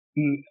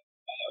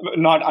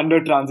not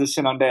under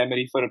transition under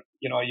Emery for a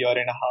year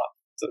and a half.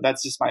 So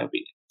that's just my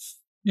opinion.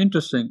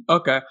 Interesting.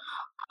 Okay.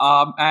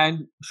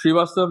 And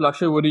Srivastav,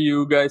 Lakshay, what do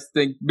you guys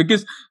think?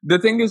 Because the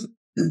thing is,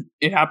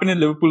 it happened in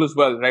Liverpool as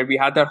well, right? We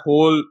had that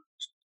whole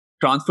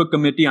transfer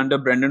committee under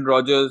Brendan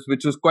Rodgers,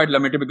 which was quite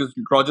limited because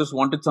Rodgers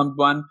wanted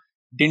someone,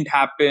 didn't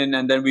happen,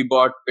 and then we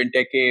bought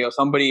Benteke or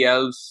somebody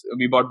else.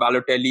 We bought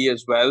Balotelli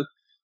as well.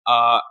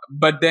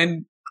 But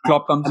then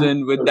Klopp comes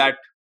in with that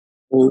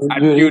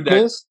attitude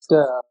replaced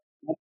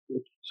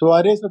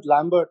Suarez with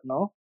Lambert,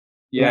 no?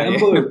 Yeah.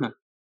 Lambert.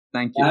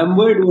 Thank you.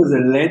 Lambert was a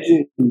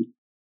legend.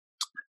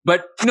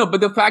 But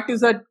but the fact is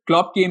that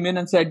Klopp came in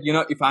and said,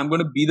 if I'm going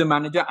to be the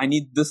manager, I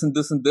need this and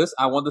this and this.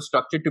 I want the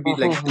structure to be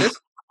like this.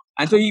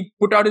 And so he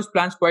put out his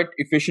plans quite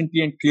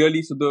efficiently and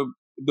clearly. So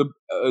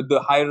the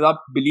higher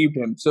up believed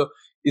him. So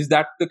is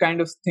that the kind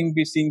of thing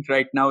we're seeing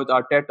right now with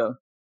Arteta?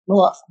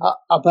 No,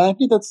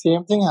 apparently that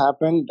same thing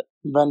happened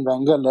when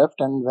Wenger left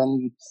and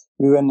when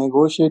we were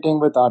negotiating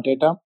with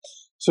Arteta.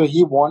 So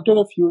he wanted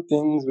a few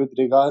things with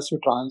regards to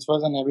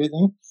transfers and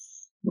everything.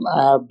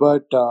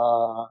 But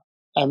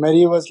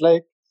Emery was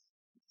like,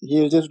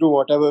 he'll just do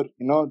whatever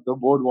the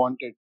board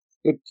wanted.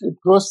 It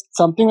was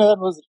something that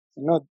was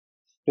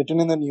written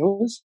in the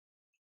news.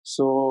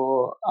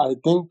 So I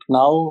think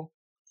now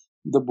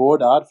the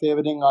board are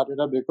favoring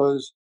Arteta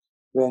because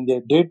when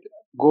they did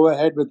go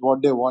ahead with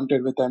what they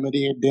wanted with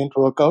Emery, it didn't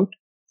work out.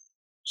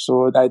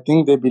 So I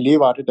think they believe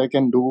Arteta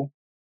can do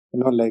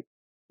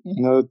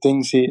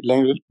things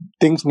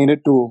things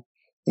needed to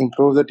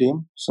improve the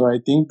team. So I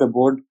think the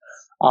board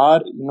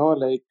are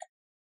like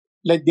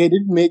they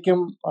did make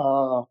him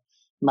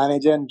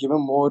manager and give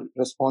him more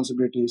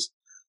responsibilities.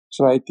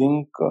 So I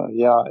think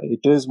it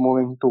is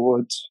moving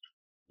towards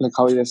like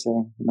how you're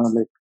saying,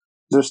 like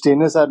those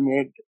trainers are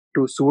made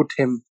to suit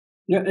him.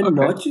 Yeah, and Okay.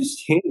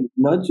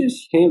 not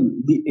just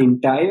him, the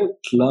entire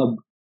club.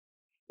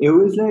 It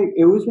was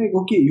like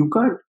okay, you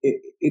can't.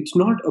 It's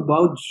not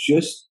about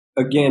just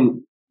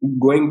again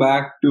going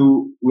back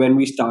to when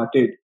we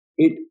started.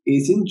 It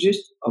isn't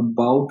just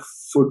about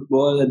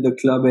football at the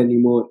club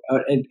anymore or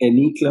at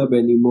any club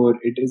anymore.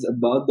 It is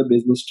about the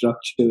business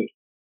structure.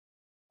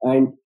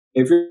 And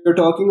if you're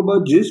talking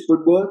about just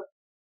football,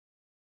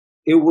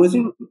 it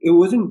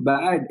wasn't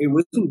bad. It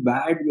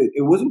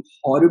wasn't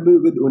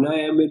horrible with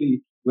Unai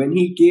Emery. When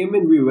he came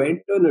in, we went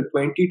on a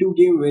 22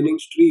 game winning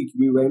streak.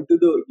 We went to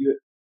the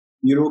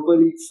Europa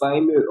League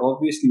final.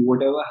 Obviously,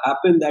 whatever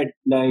happened that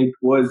night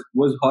was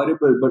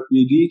horrible, but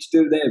we reached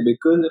till there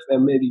because of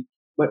Emery.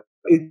 But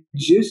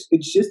it's just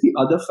the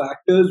other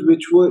factors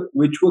which were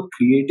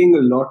creating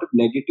a lot of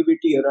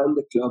negativity around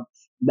the club.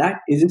 That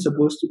isn't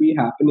supposed to be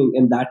happening,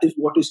 and that is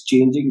what is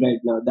changing right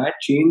now. That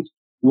change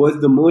was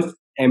the most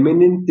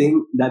eminent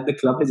thing that the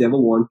club has ever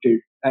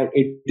wanted, and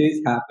it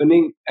is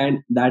happening. And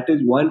that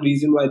is one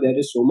reason why there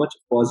is so much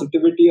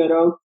positivity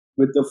around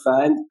with the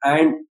fans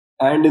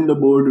and in the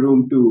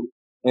boardroom too.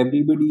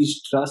 Everybody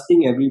is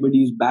trusting,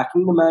 everybody is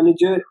backing the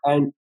manager,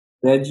 and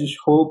let's just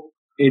hope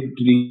it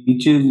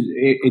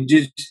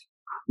just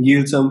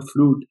yields some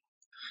fruit.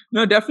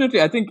 No,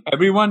 definitely. I think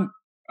everyone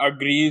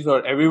agrees,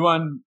 or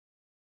everyone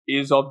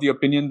is of the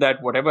opinion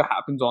that whatever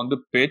happens on the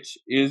pitch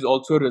is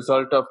also a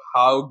result of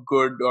how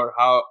good or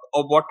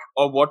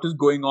what is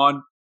going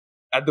on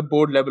at the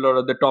board level or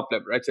at the top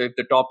level, right? So if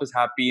the top is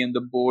happy and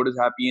the board is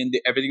happy and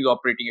everything is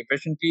operating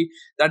efficiently,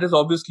 that is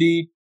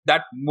obviously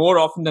that more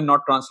often than not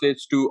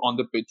translates to on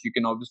the pitch. You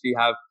can obviously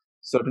have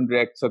certain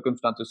direct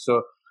circumstances.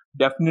 So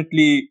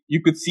definitely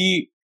you could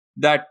see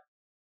that,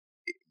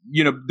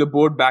 the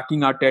board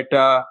backing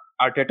Arteta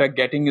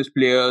getting his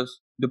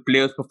players, the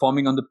players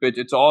performing on the pitch.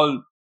 It's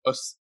all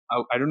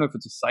I don't know if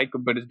it's a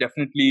cycle, but it's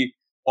definitely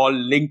all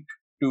linked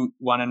to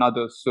one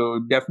another. So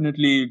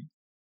definitely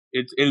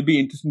it'll be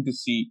interesting to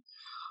see.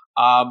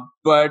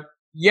 But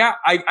yeah,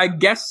 I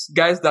guess,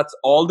 guys, that's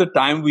all the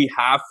time we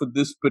have for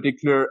this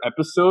particular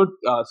episode.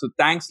 So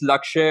thanks,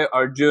 Lakshay,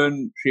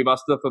 Arjun,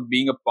 Srivastav, for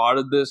being a part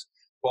of this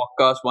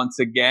podcast once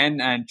again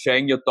and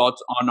sharing your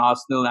thoughts on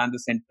Arsenal and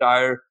this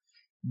entire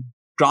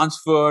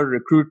transfer,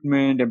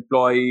 recruitment,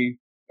 employee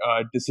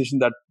decision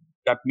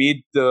that made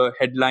the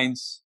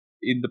headlines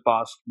in the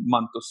past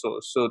month or so.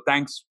 So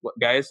thanks,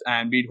 guys,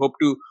 and we hope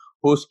to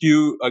host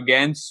you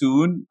again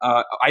soon,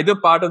 either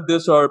part of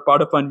this or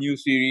part of our new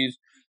series,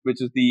 which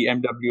is the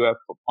MWF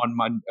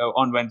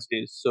on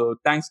Wednesdays. So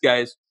thanks,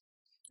 guys.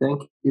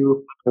 Thank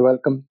you. You're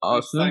welcome.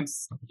 Awesome.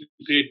 Thanks.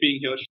 Great being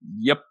here.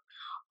 Yep.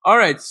 All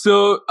right.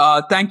 So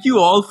thank you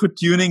all for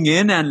tuning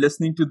in and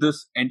listening to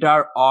this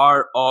entire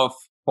hour of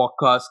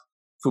podcast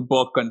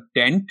football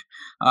content.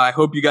 I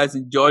hope you guys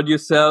enjoyed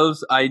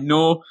yourselves. I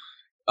know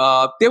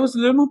there was a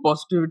little more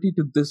positivity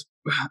to this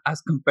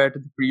as compared to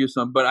the previous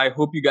one, but I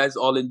hope you guys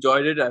all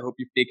enjoyed it. I hope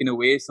you've taken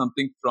away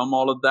something from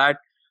all of that.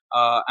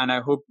 And I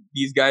hope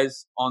these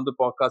guys on the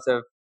podcast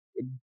have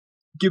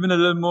given a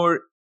little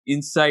more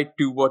insight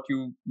to what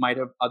you might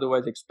have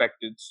otherwise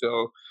expected.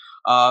 So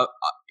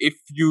if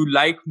you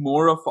like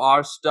more of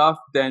our stuff,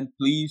 then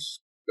please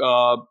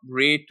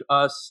rate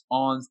us,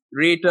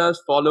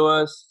 follow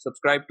us,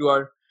 subscribe to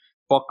our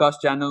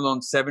podcast channel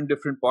on 7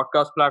 different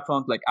podcast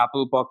platforms like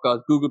Apple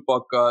Podcasts, Google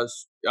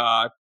Podcasts,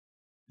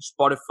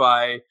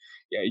 Spotify,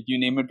 yeah, you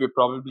name it, we're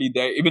probably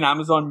there. Even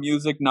Amazon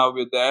Music, now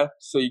we're there,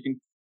 so you can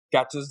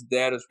catch us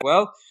there as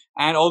well.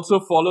 And also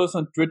follow us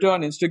on Twitter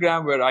and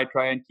Instagram, where I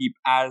try and keep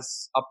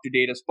as up to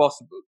date as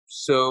possible.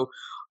 So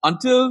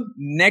until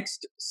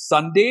next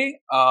Sunday,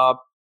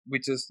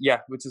 which is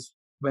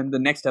when the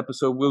next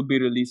episode will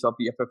be released of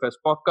the FFS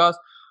podcast.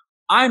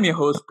 I'm your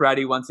host,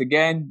 Praddy, once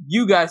again.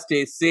 You guys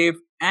stay safe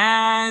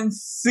and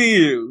see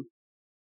you.